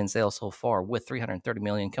 million in sales so far, with $330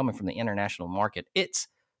 million coming from the international market. It's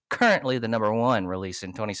currently the number one release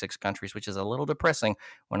in 26 countries, which is a little depressing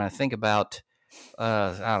when I think about.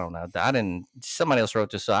 I don't know. Somebody else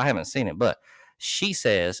wrote this, so I haven't seen it, but she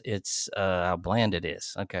says it's how bland it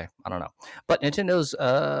is. Okay, I don't know. But Nintendo's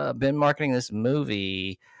been marketing this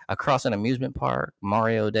movie across an amusement park,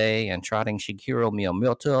 Mario Day, and trotting Shigeru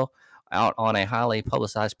Miyamoto out on a highly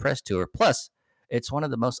publicized press tour. Plus, it's one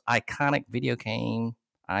of the most iconic video game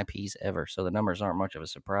IPs ever, so the numbers aren't much of a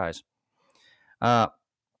surprise. It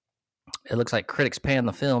looks like critics panned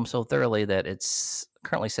the film so thoroughly that it's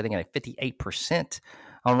currently sitting at a 58%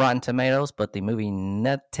 on Rotten Tomatoes, but the movie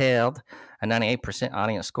netted a 98%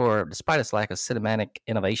 audience score despite its lack of cinematic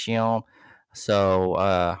innovation. So,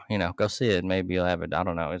 go see it. Maybe you'll have it. I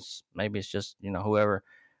don't know. Maybe it's just, whoever.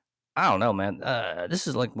 I don't know, man. This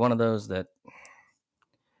is like one of those that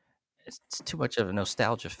it's too much of a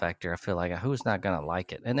nostalgia factor. I feel like who's not gonna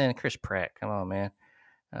like it? And then Chris Pratt, come on, man.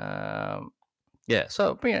 Yeah.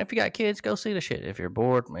 So if you got kids, go see the shit. If you're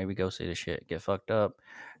bored, maybe go see the shit. Get fucked up,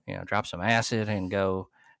 drop some acid and go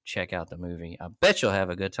check out the movie. I bet you'll have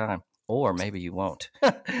a good time, or maybe you won't.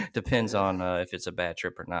 Depends on if it's a bad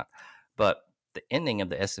trip or not. But the ending of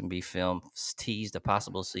the SMB film teased a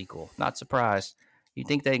possible sequel. Not surprised. You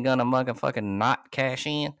think they're gonna fucking not cash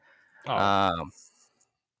in? Oh.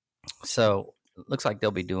 So looks like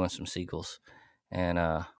they'll be doing some sequels, and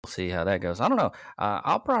we'll see how that goes. I don't know.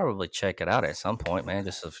 I'll probably check it out at some point, man,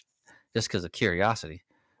 just because of curiosity.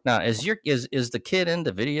 Now, is the kid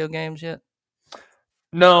into video games yet?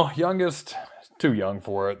 No, youngest, too young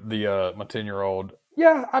for it. The my 10-year-old,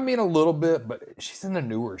 yeah, I mean a little bit, but she's into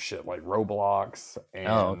newer shit like Roblox and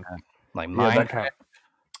Okay. Like yeah, that Minecraft. kind.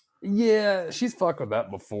 Yeah, she's fucked with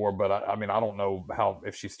that before, but I mean, I don't know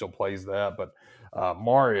if she still plays that. But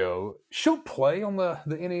Mario, she'll play on the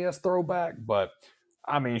NES throwback, but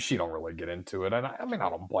I mean, she don't really get into it, and I mean, I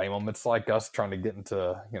don't blame them. It's like us trying to get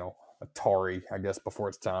into Atari, I guess, before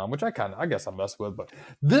it's time, which I guess I mess with. But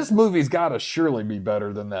this movie's got to surely be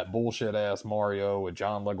better than that bullshit ass Mario with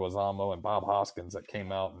John Leguizamo and Bob Hoskins that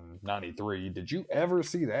came out in '93. Did you ever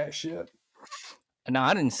see that shit? No,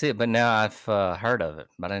 I didn't see it, but now I've heard of it,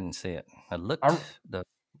 but I didn't see it. It looked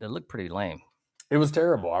pretty lame. It was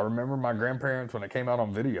terrible. I remember my grandparents, when it came out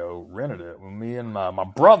on video, rented it. When me and my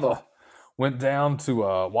brother went down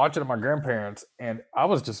to watch it at my grandparents', and I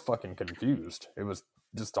was just fucking confused. It was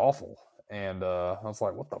just awful. And I was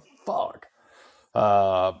like, what the fuck?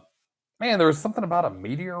 Man, there was something about a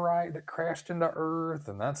meteorite that crashed into Earth,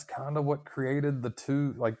 and that's kind of what created the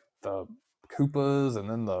two, like the Koopas and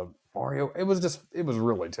then the Mario. It was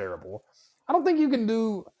really terrible. I don't think you can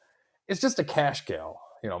do. It's just a cash cow.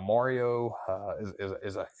 Mario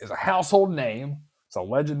is a household name. It's a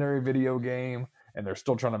legendary video game, and they're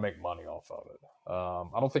still trying to make money off of it. I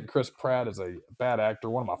don't think Chris Pratt is a bad actor.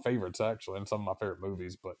 One of my favorites, actually, in some of my favorite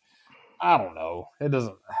movies. But I don't know. It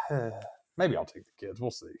doesn't. Maybe I'll take the kids.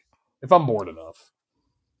 We'll see if I'm bored enough.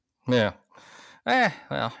 Yeah.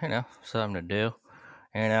 Well, something to do.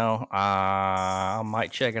 I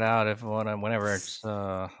might check it out whenever it's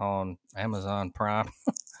on Amazon Prime.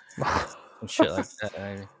 Shit like that.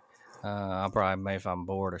 Maybe. I'll probably if I'm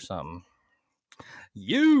bored or something.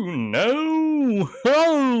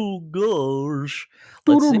 Oh gosh.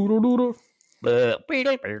 Let's see.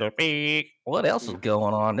 What else is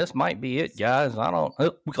going on? This might be it, guys. I don't.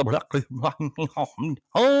 You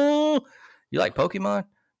like Pokemon?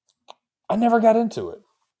 I never got into it.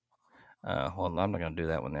 Well, I'm not going to do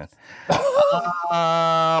that one then.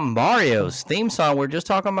 Mario's theme song. We're just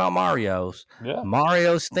talking about Mario's. Yeah.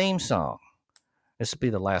 Mario's theme song. This will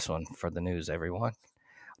be the last one for the news, everyone.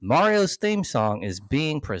 Mario's theme song is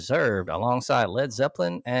being preserved alongside Led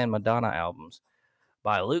Zeppelin and Madonna albums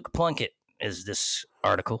by Luke Plunkett. Is this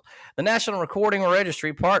article. The National Recording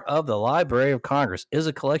Registry, part of the Library of Congress, is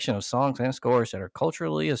a collection of songs and scores that are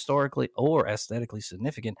culturally, historically, or aesthetically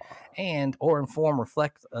significant and or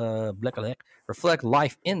reflect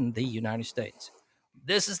life in the United States.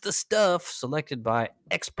 This is the stuff selected by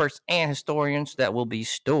experts and historians that will be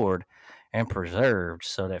stored and preserved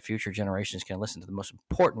so that future generations can listen to the most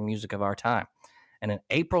important music of our time. And in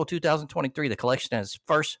April 2023, the collection has its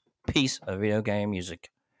first piece of video game music.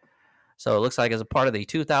 So it looks like as a part of the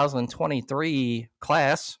 2023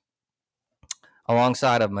 class,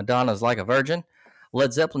 alongside of Madonna's Like a Virgin,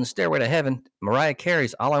 Led Zeppelin's Stairway to Heaven, Mariah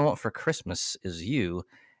Carey's All I Want for Christmas Is You,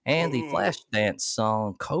 and the Flashdance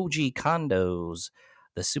song Koji Kondo's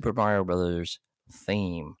The Super Mario Brothers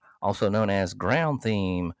theme, also known as Ground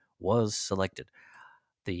Theme, was selected.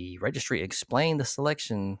 The registry explained the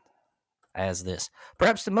selection as this.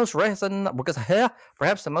 Perhaps the most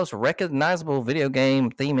recognizable video game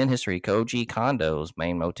theme in history, Koji Kondo's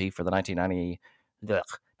main motif for the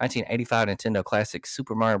 1985 Nintendo classic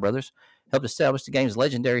Super Mario Bros. Helped establish the game's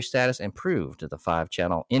legendary status and proved that the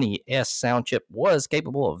 5-channel NES sound chip was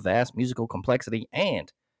capable of vast musical complexity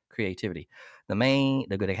and creativity.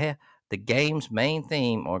 The game's main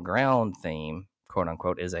theme, or ground theme, quote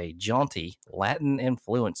unquote, is a jaunty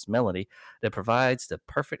Latin-influenced melody that provides the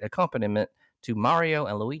perfect accompaniment to Mario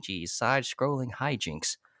and Luigi's side-scrolling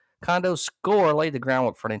hijinks. Kondo's score laid the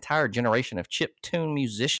groundwork for an entire generation of chiptune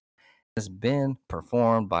musicians and has been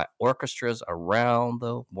performed by orchestras around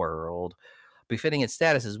the world, befitting its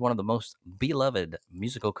status as one of the most beloved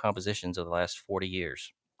musical compositions of the last 40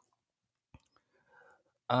 years.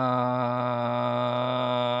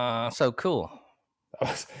 So cool.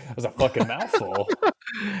 That was a fucking mouthful.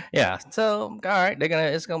 Yeah. So all right,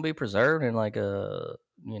 it's gonna be preserved in like a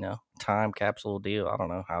time capsule deal. I don't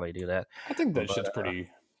know how they do that. I think that shit's pretty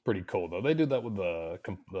cool though. They do that with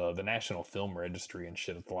the National Film Registry and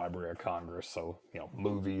shit at the Library of Congress. So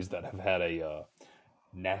movies that have had a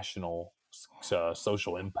national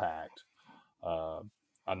social impact.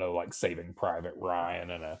 I know, like Saving Private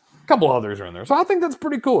Ryan and a couple others are in there. So I think that's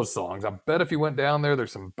pretty cool as songs. I bet if you went down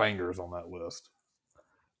there's some bangers on that list.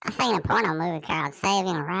 I seen a porno movie called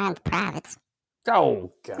Saving Ryan's Privates.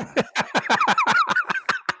 Oh, God.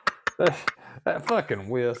 That fucking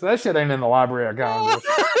Whis. That shit ain't in the Library of Congress.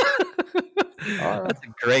 That's a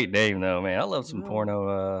great name, though, man. I love some porno.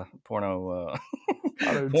 I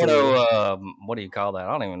do Porno. What do you call that?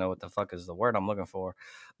 I don't even know what the fuck is the word I'm looking for.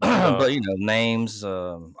 But names.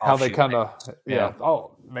 How they kind of, yeah.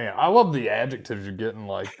 Oh man, I love the adjectives you're getting.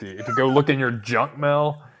 Like if you go look in your junk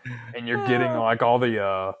mail, and you're getting like all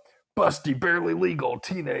the busty, barely legal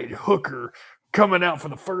teenage hooker coming out for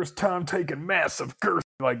the first time, taking massive girth.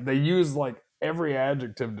 Like they use like every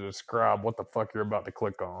adjective to describe what the fuck you're about to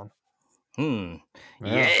click on.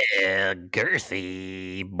 Yeah,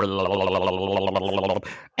 girthy.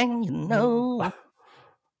 And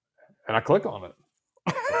and I click on it.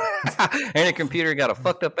 And the computer got a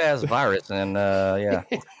fucked up ass virus, and yeah.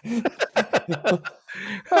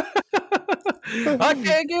 I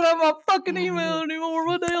can't get on my fucking email anymore.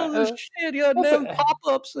 What the hell is this shit? You got damn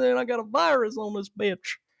pop-ups saying I got a virus on this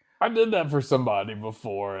bitch. I did that for somebody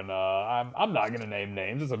before, and I'm not gonna name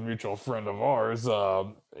names. It's a mutual friend of ours.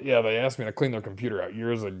 Yeah, they asked me to clean their computer out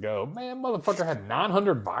years ago. Man, motherfucker had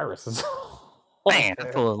 900 viruses. Man,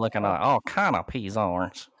 that fool was looking like all kind of peas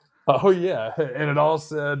orange. Oh yeah, and it all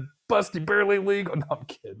said "busty, barely legal." No, I'm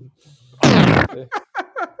kidding.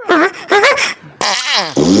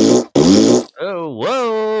 Oh,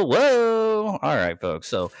 whoa. All right, folks.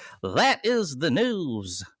 So that is the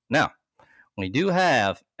news. Now, we do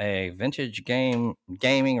have a vintage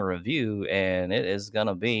gaming review, and it is going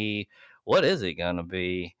to be, what is it going to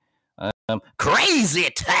be? Crazy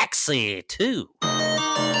Taxi 2.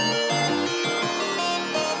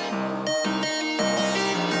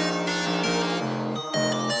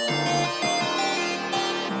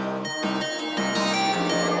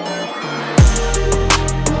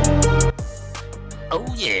 Oh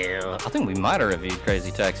yeah, I think we might have reviewed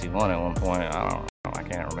Crazy Taxi 1 at one point. I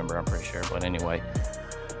can't remember. I'm pretty sure, but anyway,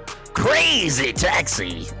 Crazy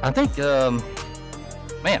Taxi. I think,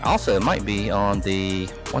 man. Also, it might be on the.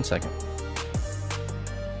 1 second.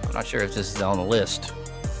 I'm not sure if this is on the list.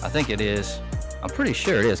 I think it is. I'm pretty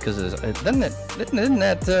sure it is because didn't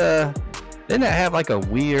that have like a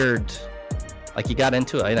weird, like you got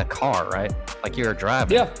into it in a car, right? Like you were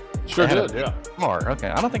driving. Yeah, sure did. Yeah. Car. Okay.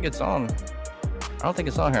 I don't think it's on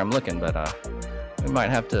here. I'm looking, but we might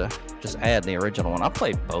have to just add the original one. I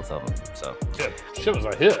played both of them, so yeah, shit was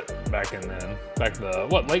a hit back in then. Back in the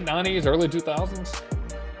late 90s, early 2000s.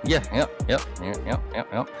 Yeah, yep.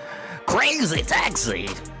 Crazy Taxi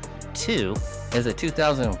 2 is a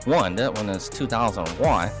 2001. That one is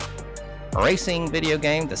 2001. A racing video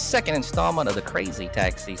game, the second installment of the Crazy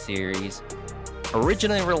Taxi series,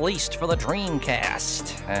 originally released for the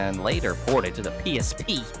Dreamcast and later ported to the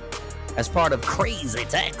PSP as part of Crazy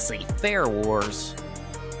Taxi Fair Wars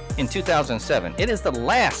in 2007. It is the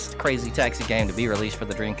last Crazy Taxi game to be released for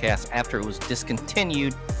the Dreamcast after it was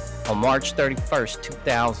discontinued on March 31st,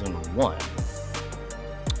 2001.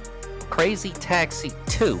 Crazy Taxi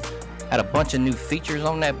 2 had a bunch of new features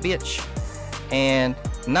on that bitch and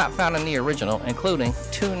not found in the original, including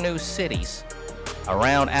 2 new cities,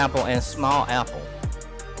 Around Apple and Small Apple,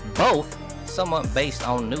 both somewhat based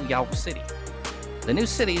on New York City. The new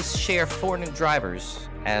cities share 4 new drivers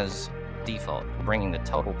as default, bringing the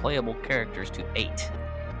total playable characters to 8.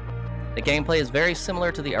 The gameplay is very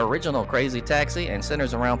similar to the original Crazy Taxi and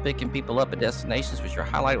centers around picking people up at destinations which are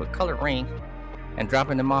highlighted with colored rings and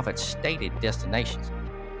dropping them off at stated destinations.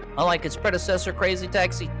 Unlike its predecessor, Crazy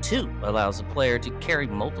Taxi 2 allows the player to carry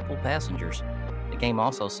multiple passengers. The game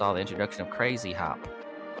also saw the introduction of Crazy Hop.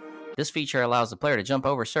 This feature allows the player to jump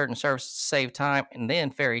over certain surfaces to save time and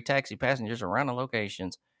then ferry taxi passengers around the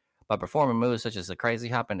locations. By performing moves such as the Crazy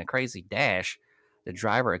Hop and the Crazy Dash, the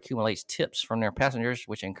driver accumulates tips from their passengers,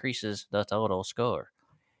 which increases the total score.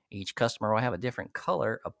 Each customer will have a different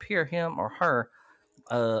color appear him or her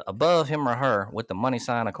above him or her with the money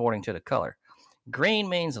sign according to the color. Green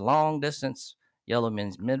means long distance, yellow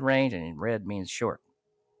means mid-range, and red means short.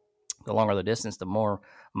 The longer the distance, the more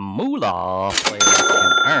moolah players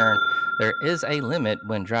can earn. There is a limit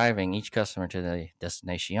when driving each customer to the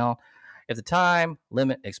destination. If the time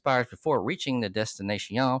limit expires before reaching the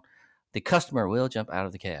destination, the customer will jump out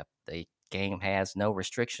of the cab. The game has no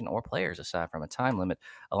restriction or players aside from a time limit,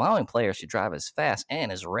 allowing players to drive as fast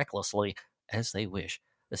and as recklessly as they wish.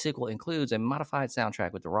 The sequel includes a modified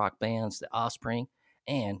soundtrack with the rock bands, The Offspring,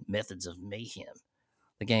 and Methods of Mayhem.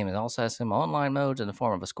 The game also has some online modes in the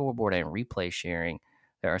form of a scoreboard and replay sharing.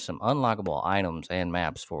 There are some unlockable items and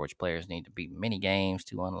maps for which players need to beat mini games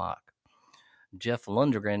to unlock. Jeff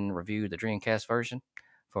Lundgren reviewed the Dreamcast version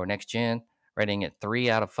for Next Gen, rating it 3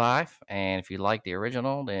 out of 5. And if you like the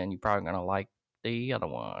original, then you're probably going to like the other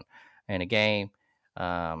one. And the game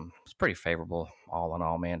It's pretty favorable all in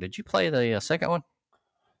all, man. Did you play the second one?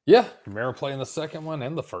 Yeah, remember playing the second one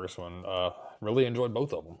and the first one. Really enjoyed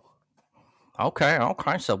both of them. Okay.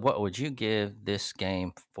 So what would you give this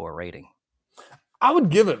game for a rating? I would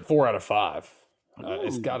give it 4 out of 5.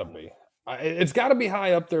 It's Ooh. got to be. It's got to be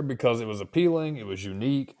high up there because it was appealing. It was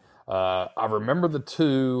unique. I remember the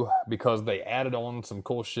 2 because they added on some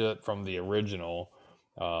cool shit from the original.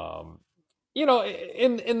 In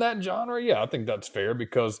that genre, yeah, I think that's fair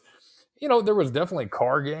because, there was definitely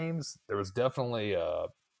car games. There was definitely,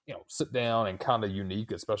 sit down and kind of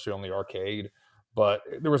unique, especially on the arcade. But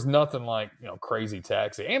there was nothing like, Crazy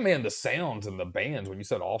Taxi. And man, the sounds and the bands, when you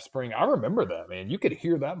said Offspring, I remember that, man. You could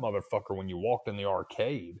hear that motherfucker when you walked in the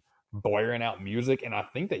arcade blaring out music. And I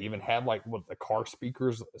think they even had like the car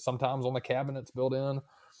speakers sometimes on the cabinets built in.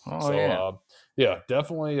 Oh, yeah. Yeah,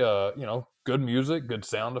 definitely, good music, good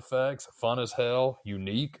sound effects, fun as hell,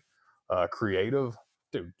 unique, creative.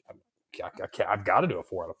 Dude, I've got to do a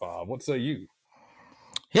 4 out of 5. What say you?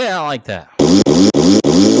 Yeah, I like that.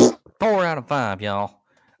 4 out of 5, y'all.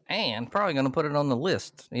 And probably going to put it on the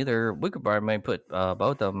list. Either we could probably put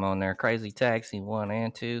both of them on there, Crazy Taxi 1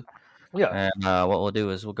 and 2. Yeah. And what we'll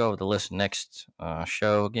do is we'll go over the list next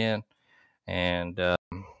show again. And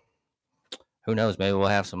who knows, maybe we'll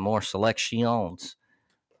have some more selections.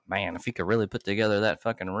 Man, if you could really put together that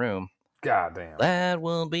fucking room. Goddamn. That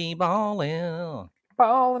will be ballin'.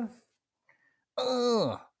 Ballin'.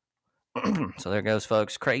 So there goes,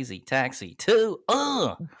 folks. Crazy Taxi 2.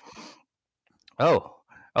 Oh,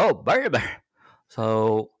 baby.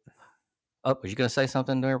 So, was you gonna say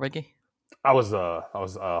something there, Ricky? I was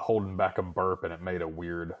holding back a burp and it made a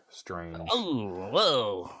weird, strange. Oh,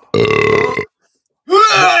 whoa.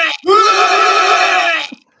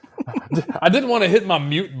 I didn't want to hit my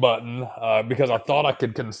mute button because I thought I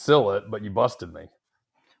could conceal it, but you busted me.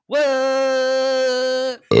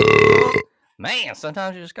 What? Man,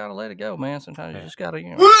 sometimes you just gotta let it go, man. Sometimes you just gotta,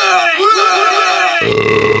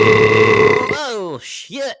 Whoa,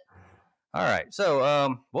 shit. All right,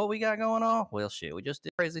 so what we got going on? Well, shit, we just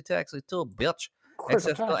did Crazy Taxi 2, bitch.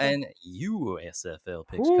 XFL and USFL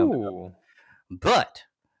picks coming up. But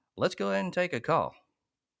let's go ahead and take a call.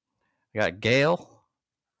 We got Gail.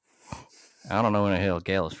 I don't know where the hell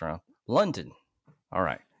Gail is from. London. All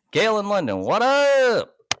right. Gail in London, what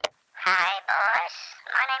up? Hi, boss.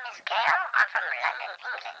 My name is Gail. I'm from London,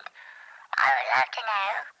 England. I would love to know,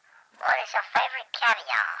 what is your favorite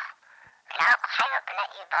caviar? And I'll hang up and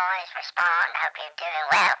let you boys respond. Hope you're doing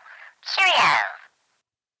well. Cheerio.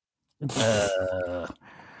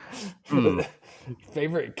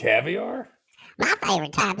 Favorite caviar? My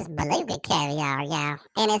favorite type is beluga caviar, y'all,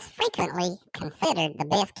 and it's frequently considered the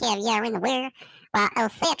best caviar in the world, while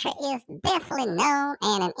Ocetra is definitely known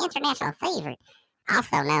and an international favorite,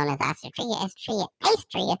 also known as Astrea,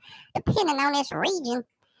 depending on its region,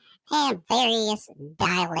 and various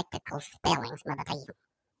dialectical spellings, mother people.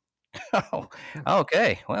 Oh,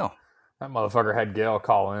 okay. Well, that motherfucker had Gail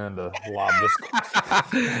call in to lob this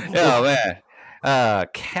question. Oh, man.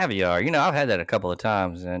 Caviar. I've had that a couple of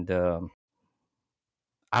times, and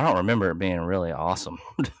I don't remember it being really awesome.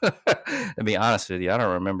 To be honest with you, I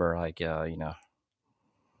don't remember, No.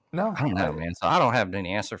 I don't know, man. So I don't have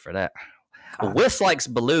any answer for that. Whis likes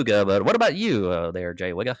beluga, but what about you there,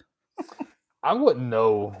 J.Wiggy? I wouldn't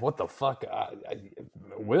know what the fuck.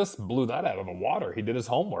 Whis blew that out of the water. He did his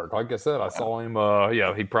homework. Like I said, I saw him.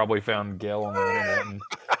 He probably found Gail on the internet and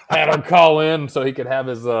had her call in so he could have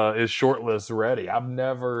his short list ready. I've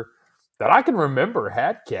never, that I can remember,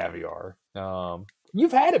 had caviar.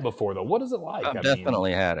 You've had it before though. What is it like? I've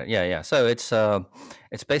definitely had it. Yeah. So it's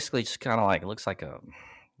basically just kind of like, it looks like a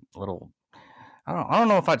little. I don't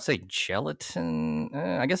know if I'd say gelatin.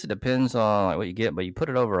 I guess it depends on what you get, but you put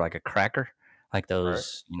it over like a cracker, like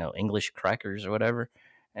those, English crackers or whatever.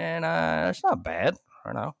 And it's not bad.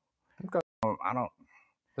 I don't know. Okay. I don't.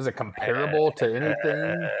 Is it comparable to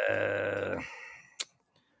anything?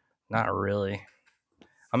 Not really.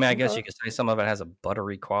 I mean, I guess you could say some of it has a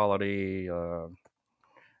buttery quality. Okay.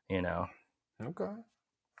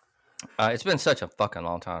 It's been such a fucking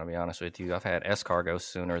long time, to be honest with you. I've had escargot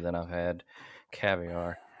sooner than I've had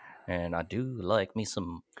caviar, and I do like me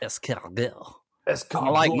some escargot. I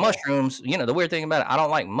like mushrooms. The weird thing about it, I don't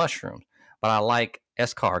like mushrooms, but I like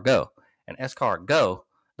escargot. And escargot,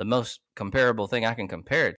 the most comparable thing I can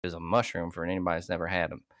compare it to is a mushroom for anybody that's never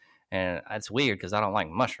had them. And it's weird because I don't like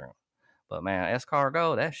mushroom. But man,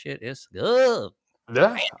 escargot, that shit is good.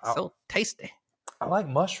 Yeah. Man, it's so tasty. I like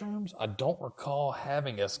mushrooms. I don't recall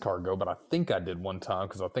having escargot, but I think I did one time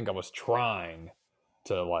because I think I was trying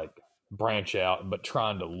to branch out, but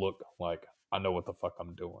trying to look like I know what the fuck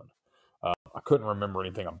I'm doing. I couldn't remember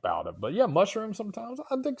anything about it. But yeah, mushrooms sometimes.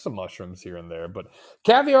 I dig some mushrooms here and there. But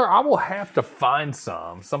caviar, I will have to find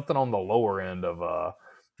something on the lower end of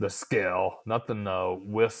the scale. Nothing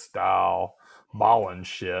Whis style ballin'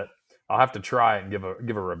 shit. I'll have to try it and give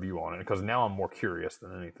a review on it because now I'm more curious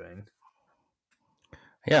than anything.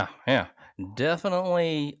 Yeah,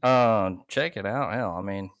 definitely. Check it out. Hell, I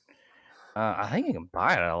mean, I think you can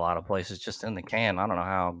buy it at a lot of places just in the can. I don't know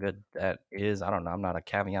how good that is. I don't know. I'm not a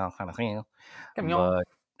caviar kind of fan, but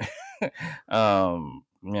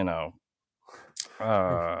you know,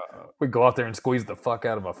 we go out there and squeeze the fuck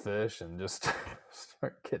out of a fish and just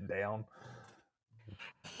start getting down.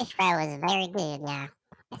 Fish fry was very good, y'all.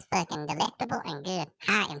 It's fucking delectable and good,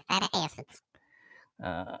 high in fatty acids.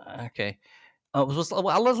 Okay. Let's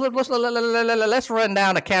run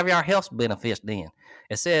down the caviar health benefits then.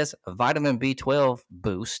 It says vitamin B12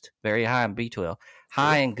 boost, very high in B12,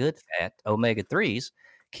 high in good fat, omega 3s,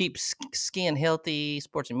 keeps skin healthy,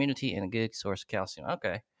 supports immunity, and a good source of calcium.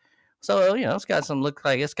 Okay. So, it's got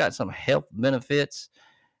some health benefits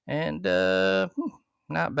and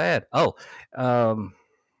not bad. Oh,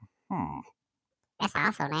 That's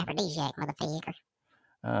also an aphrodisiac, motherfucker.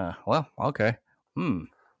 well, okay.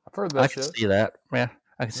 I've heard that I shit. can see that. Yeah,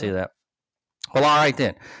 I can see that. Well, all right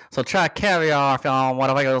then. So try caviar if y'all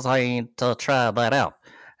want to try that out.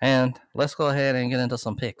 And let's go ahead and get into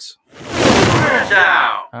some picks.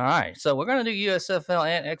 All right. So we're going to do USFL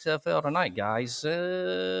and XFL tonight, guys.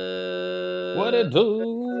 What it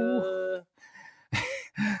do?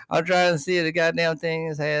 I'm trying to see if the goddamn thing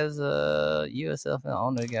has USFL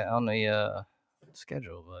on the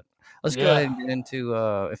schedule, but let's go ahead and get into.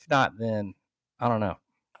 If not, then I don't know.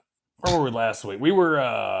 Where were we last week? We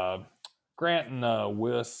were Grant and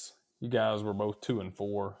Whis. You guys were both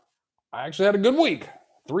 2-4. I actually had a good week,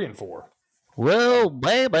 3-4. Well,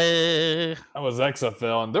 baby, that was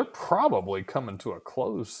XFL, and they're probably coming to a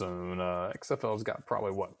close soon. XFL's got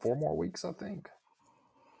probably 4 more weeks, I think.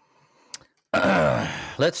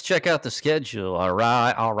 Let's check out the schedule. All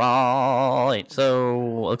right. So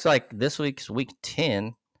looks like this week's week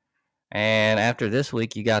 10, and after this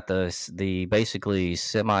week, you got the basically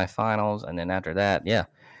semifinals, and then after that,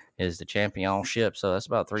 is the championship. So that's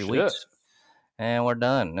about 3 weeks, and we're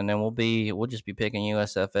done. And then we'll just be picking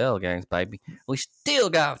USFL games, baby. We still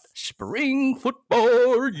got spring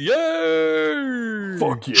football, yay!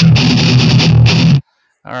 Fuck yeah!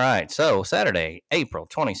 All right, so Saturday, April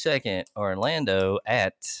 22nd, Orlando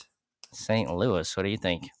at St. Louis. What do you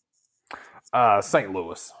think? St.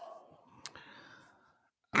 Louis.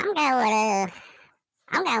 I'm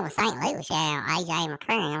going with St. Louis, yeah. AJ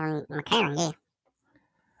McCarron, yeah.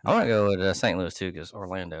 I want to go with St. Louis too, because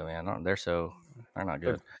Orlando, man, they're not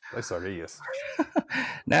good. They suck ass.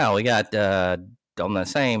 Now we got on the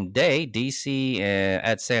same day, DC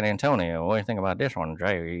at San Antonio. What do you think about this one,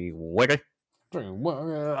 J.Wiggy?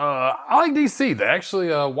 I like DC. They actually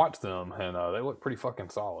watched them, and they look pretty fucking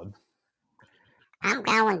solid. I'm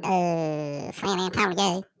going to San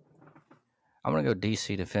Antonio. I'm going to go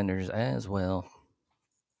DC Defenders as well.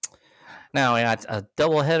 Now, we got a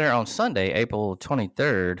doubleheader on Sunday, April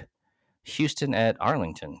 23rd, Houston at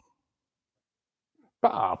Arlington.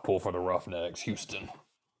 Pull for the Roughnecks, Houston.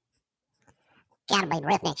 Gotta be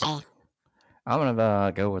Roughnecks, yeah. I'm going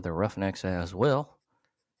to go with the Roughnecks as well.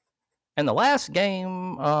 And the last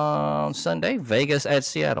game on Sunday, Vegas at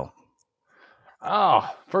Seattle. Oh,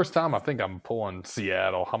 first time I think I'm pulling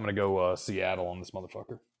Seattle. I'm going to go Seattle on this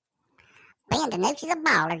motherfucker. Ben DiNucci's a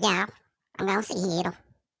baller, y'all. I'm going to Seattle.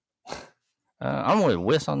 I'm with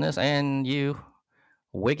Whis on this, and you,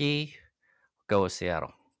 Wiggy, go with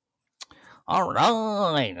Seattle. All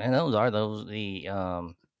right, and those are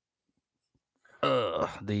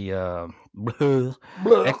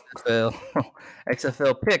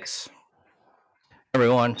XFL picks,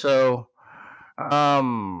 everyone. So,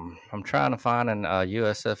 I'm trying to find an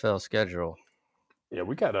USFL schedule. Yeah,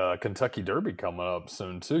 we got a Kentucky Derby coming up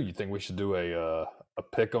soon too. You think we should do a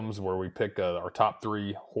pick'ems where we pick our top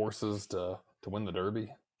 3 horses to win the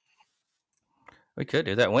Derby? We could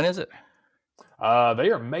do that. When is it? They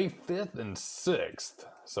are May 5th and 6th.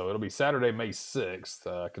 So it'll be Saturday, May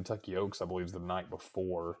 6th. Kentucky Oaks, I believe, is the night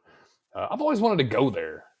before. I've always wanted to go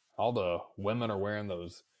there. All the women are wearing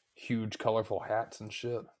those huge, colorful hats and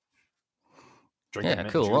shit. Yeah,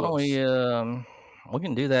 cool. Why don't we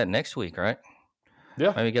can do that next week, right?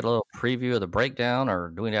 Yeah. Maybe get a little preview of the breakdown,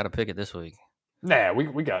 or do we got to pick it this week? Nah,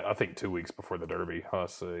 we got, I think, 2 weeks before the Derby.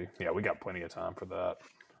 Let's see. Yeah, we got plenty of time for that.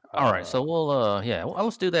 All right, so we'll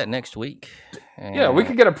let's do that next week. And yeah, we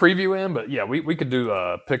could get a preview in, but yeah, we could do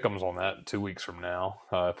pick'ems on that 2 weeks from now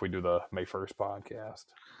if we do the May 1st podcast.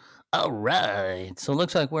 All right. So it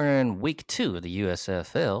looks like we're in week 2 of the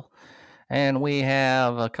USFL. And we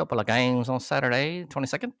have a couple of games on Saturday,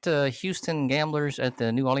 22nd. Houston Gamblers at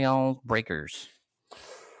the New Orleans Breakers.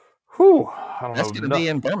 Whew. I don't That's know. going to be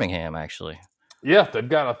in Birmingham, actually. Yeah, they've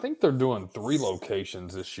got. I think they're doing 3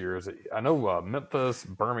 locations this year. I know Memphis,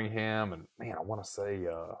 Birmingham, and man, I want to say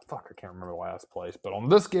fuck, I can't remember the last place. But on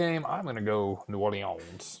this game, I'm going to go New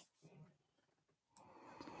Orleans.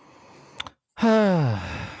 I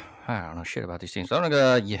don't know shit about these teams. I'm going to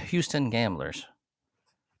go Houston Gamblers.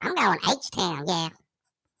 I'm going H-Town, yeah.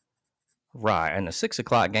 Right, and the 6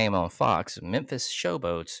 o'clock game on Fox, Memphis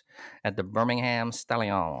Showboats at the Birmingham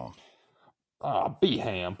Stallion. Be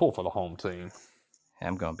Ham, pull for the home team.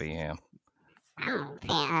 I'm going to be him. I'm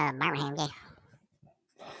Birmingham, yeah.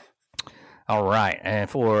 All right, and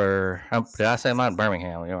for did I say mine?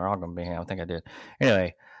 Birmingham? You're all going to be him. I think I did.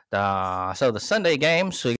 Anyway, so the Sunday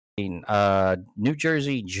games, New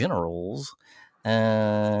Jersey Generals,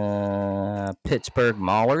 Pittsburgh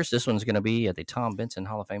Maulers. This one's going to be at the Tom Benson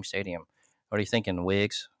Hall of Fame Stadium. What are you thinking,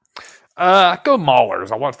 Whis? Go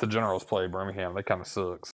Maulers. I watched the Generals play Birmingham. They kind of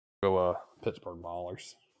suck. Go Pittsburgh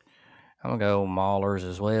Maulers. I'm going to go Maulers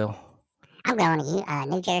as well. I'm going to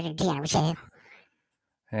New Jersey Generals, yeah.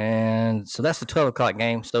 And so that's the 12 o'clock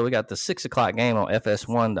game. So we got the 6 o'clock game on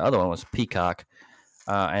FS1. The other one was Peacock.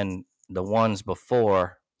 And the ones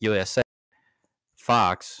before USA,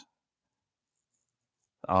 Fox,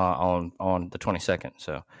 on the 22nd.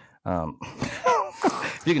 So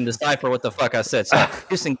you can decipher what the fuck I said. So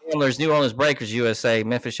Houston Gamblers, New Orleans Breakers, USA,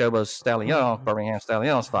 Memphis Showboats, Stallions, Birmingham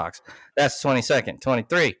Stallions, Fox. That's 22nd.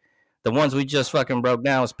 23. The ones we just fucking broke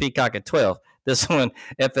down was Peacock at 12. This one,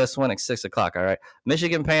 FS1 at 6 o'clock, all right?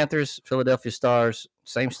 Michigan Panthers, Philadelphia Stars,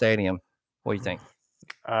 same stadium. What do you think?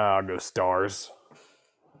 I'll go Stars.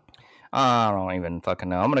 I don't even fucking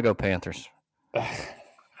know. I'm going to go Panthers.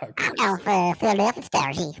 I'm going for Philadelphia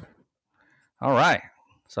Stars here. All right.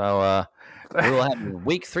 So we will have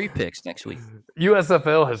week 3 picks next week.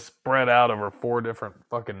 USFL has spread out over 4 different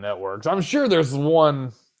fucking networks. I'm sure there's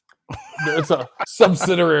one... It's a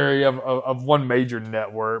subsidiary of one major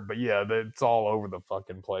network, but yeah, it's all over the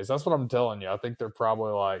fucking place. That's what I'm telling you. I think they're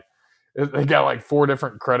probably like, they got like 4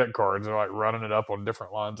 different credit cards. They're like running it up on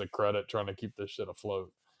different lines of credit, trying to keep this shit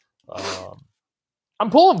afloat. I'm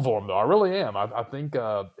pulling for them though. I really am. I think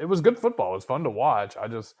it was good football. It was fun to watch. I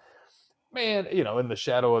just, man, in the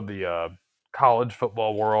shadow of the college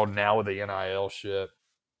football world now with the NIL shit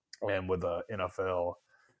and with the NFL,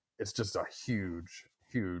 it's just a huge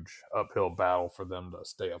uphill battle for them to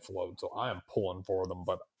stay afloat. So I am pulling for them.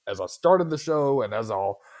 But as I started the show and as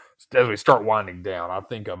we start winding down, I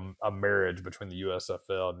think a marriage between the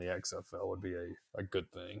USFL and the XFL would be a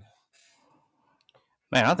good thing.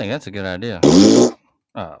 Man, I think that's a good idea.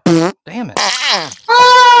 Oh, damn it.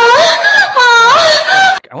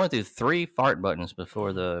 I went through 3 fart buttons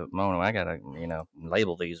before the moment. I got to,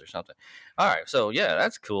 label these or something. All right. So, yeah,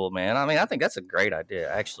 that's cool, man. I mean, I think that's a great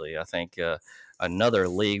idea, actually. I think another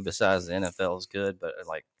league besides the NFL is good. But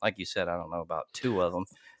like you said, I don't know about 2 of them.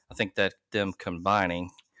 I think that them combining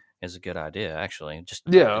is a good idea, actually. Just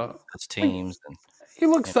it's teams. And you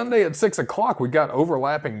look Sunday at 6 o'clock, we got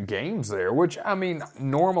overlapping games there, which, I mean,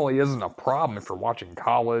 normally isn't a problem if you're watching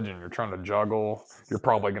college and you're trying to juggle. You're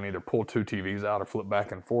probably going to either pull 2 TVs out or flip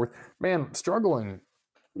back and forth. Man, struggling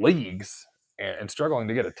leagues and struggling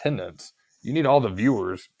to get attendance, you need all the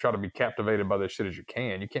viewers try to be captivated by this shit as you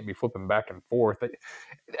can. You can't be flipping back and forth.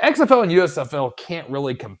 XFL and USFL can't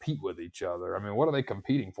really compete with each other. I mean, what are they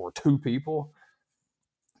competing for? 2 people?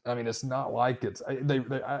 I mean, it's not like it's. I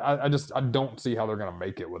don't see how they're going to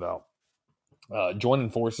make it without joining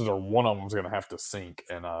forces, or one of them's going to have to sink.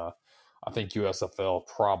 And I think USFL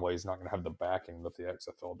probably is not going to have the backing that the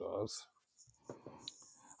XFL does.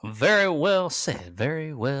 Very well said.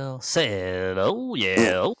 Very well said. Oh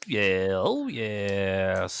yeah. Oh yeah. Oh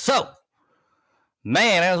yeah. So,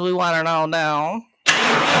 man, as we wind it on down.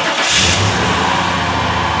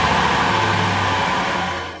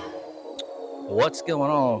 What's going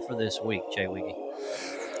on for this week, J.Wiggy?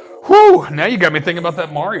 Whew, now you got me thinking about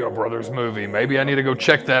that Mario Brothers movie. Maybe I need to go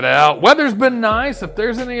check that out. Weather's been nice. If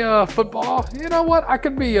there's any football, you know what? I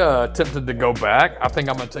could be tempted to go back. I think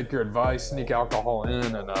I'm going to take your advice, sneak alcohol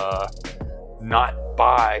in, and not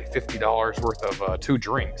buy $50 worth of 2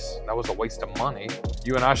 drinks. That was a waste of money.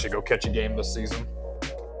 You and I should go catch a game this season.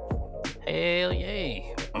 Hell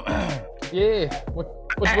yeah. Yeah.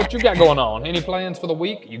 What you got going on? Any plans for the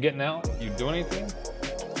week? You getting out? You doing anything?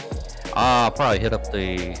 I'll probably hit up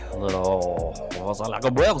the little, I'm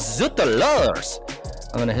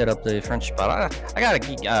gonna hit up the French spot. I gotta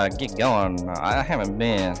get going. I haven't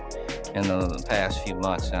been in the past few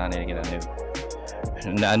months, and I need to get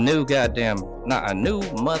a new goddamn, not a new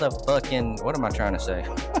motherfucking, what am I trying to say?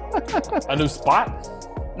 A new spot?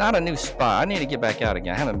 Not a new spot. I need to get back out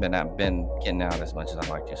again. I haven't been getting out as much as I'd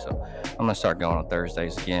like to, so I'm gonna start going on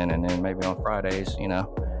Thursdays again, and then maybe on Fridays,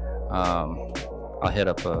 I'll hit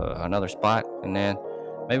up another spot, and then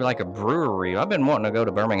maybe like a brewery. I've been wanting to go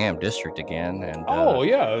to Birmingham District again, and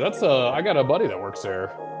Yeah, that's I got a buddy that works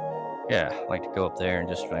there. Yeah, I like to go up there and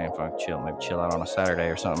just chill out on a Saturday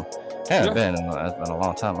or something. It's been a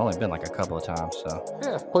long time. I've only been like a couple of times, so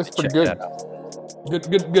yeah, place is pretty good.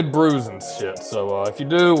 Good brews and shit. So if you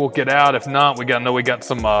do, we'll get out. If not, we got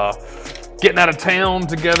some getting out of town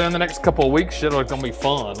together in the next couple of weeks. Shit, it's gonna be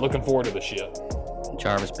fun. Looking forward to the shit.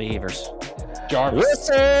 Jarvis Beavers. Jarvis.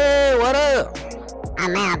 What up?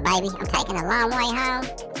 I'm out, baby. I'm taking a long way home.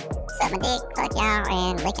 Suck my dick, fuck y'all,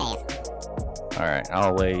 and lick ass. All right,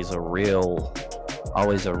 always a real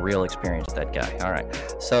experience, that guy. All right,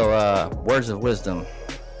 so words of wisdom,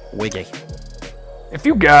 Wiggy. If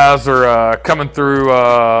you guys are coming through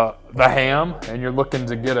the ham and you're looking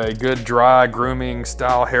to get a good dry grooming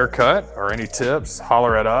style haircut or any tips,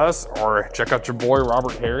 holler at us or check out your boy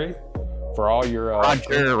Robert Harry for all your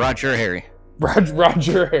Roger Harry.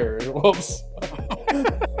 Roger Harry. Whoops.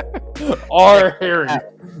 R Harry. Yeah.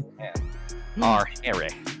 R Harry.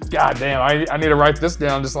 God damn, I need to write this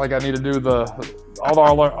down just like I need to do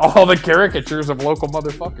all the caricatures of local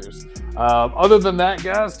motherfuckers. Other than that,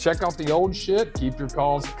 guys, check out the old shit. Keep your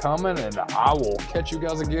calls coming, and I will catch you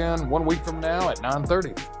guys again 1 week from now at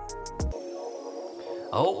 9:30.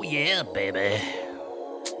 Oh yeah, baby.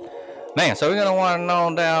 Man, so we're gonna wind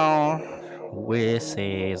on down. Whis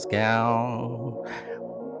is gone.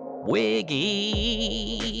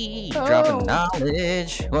 Wiggy dropping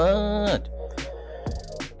knowledge. What?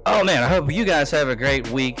 Oh man, I hope you guys have a great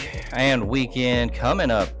week and weekend coming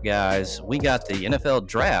up, guys. We got the NFL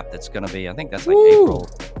draft that's going to be, I think that's like April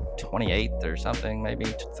 28th or something, maybe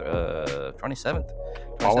 27th.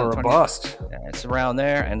 Baller or bust. Yeah, it's around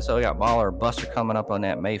there. And so we got Baller or Buster coming up on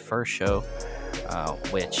that May 1st show,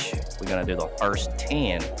 which we're going to do the first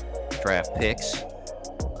 10 draft picks.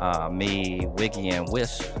 Me, Wiggy, and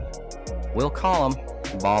Whis will call them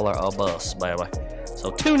Baller or Bust, baby. So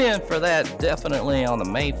tune in for that, definitely on the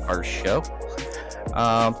May 1st show.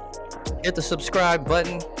 Hit the subscribe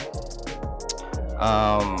button.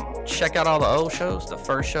 Check out all the old shows. The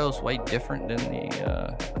first show is way different than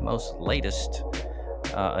the most latest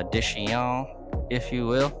edition, if you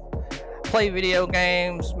will. Play video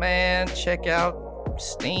games, man. Check out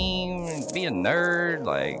Steam. Be a nerd,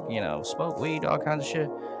 smoke weed, all kinds of shit.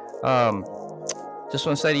 Just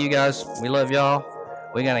want to say to you guys, we love y'all.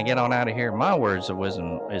 We're going to get on out of here. My words of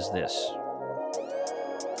wisdom is this.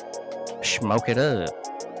 Smoke it up.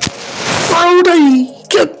 Brody,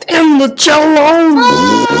 get in the jello!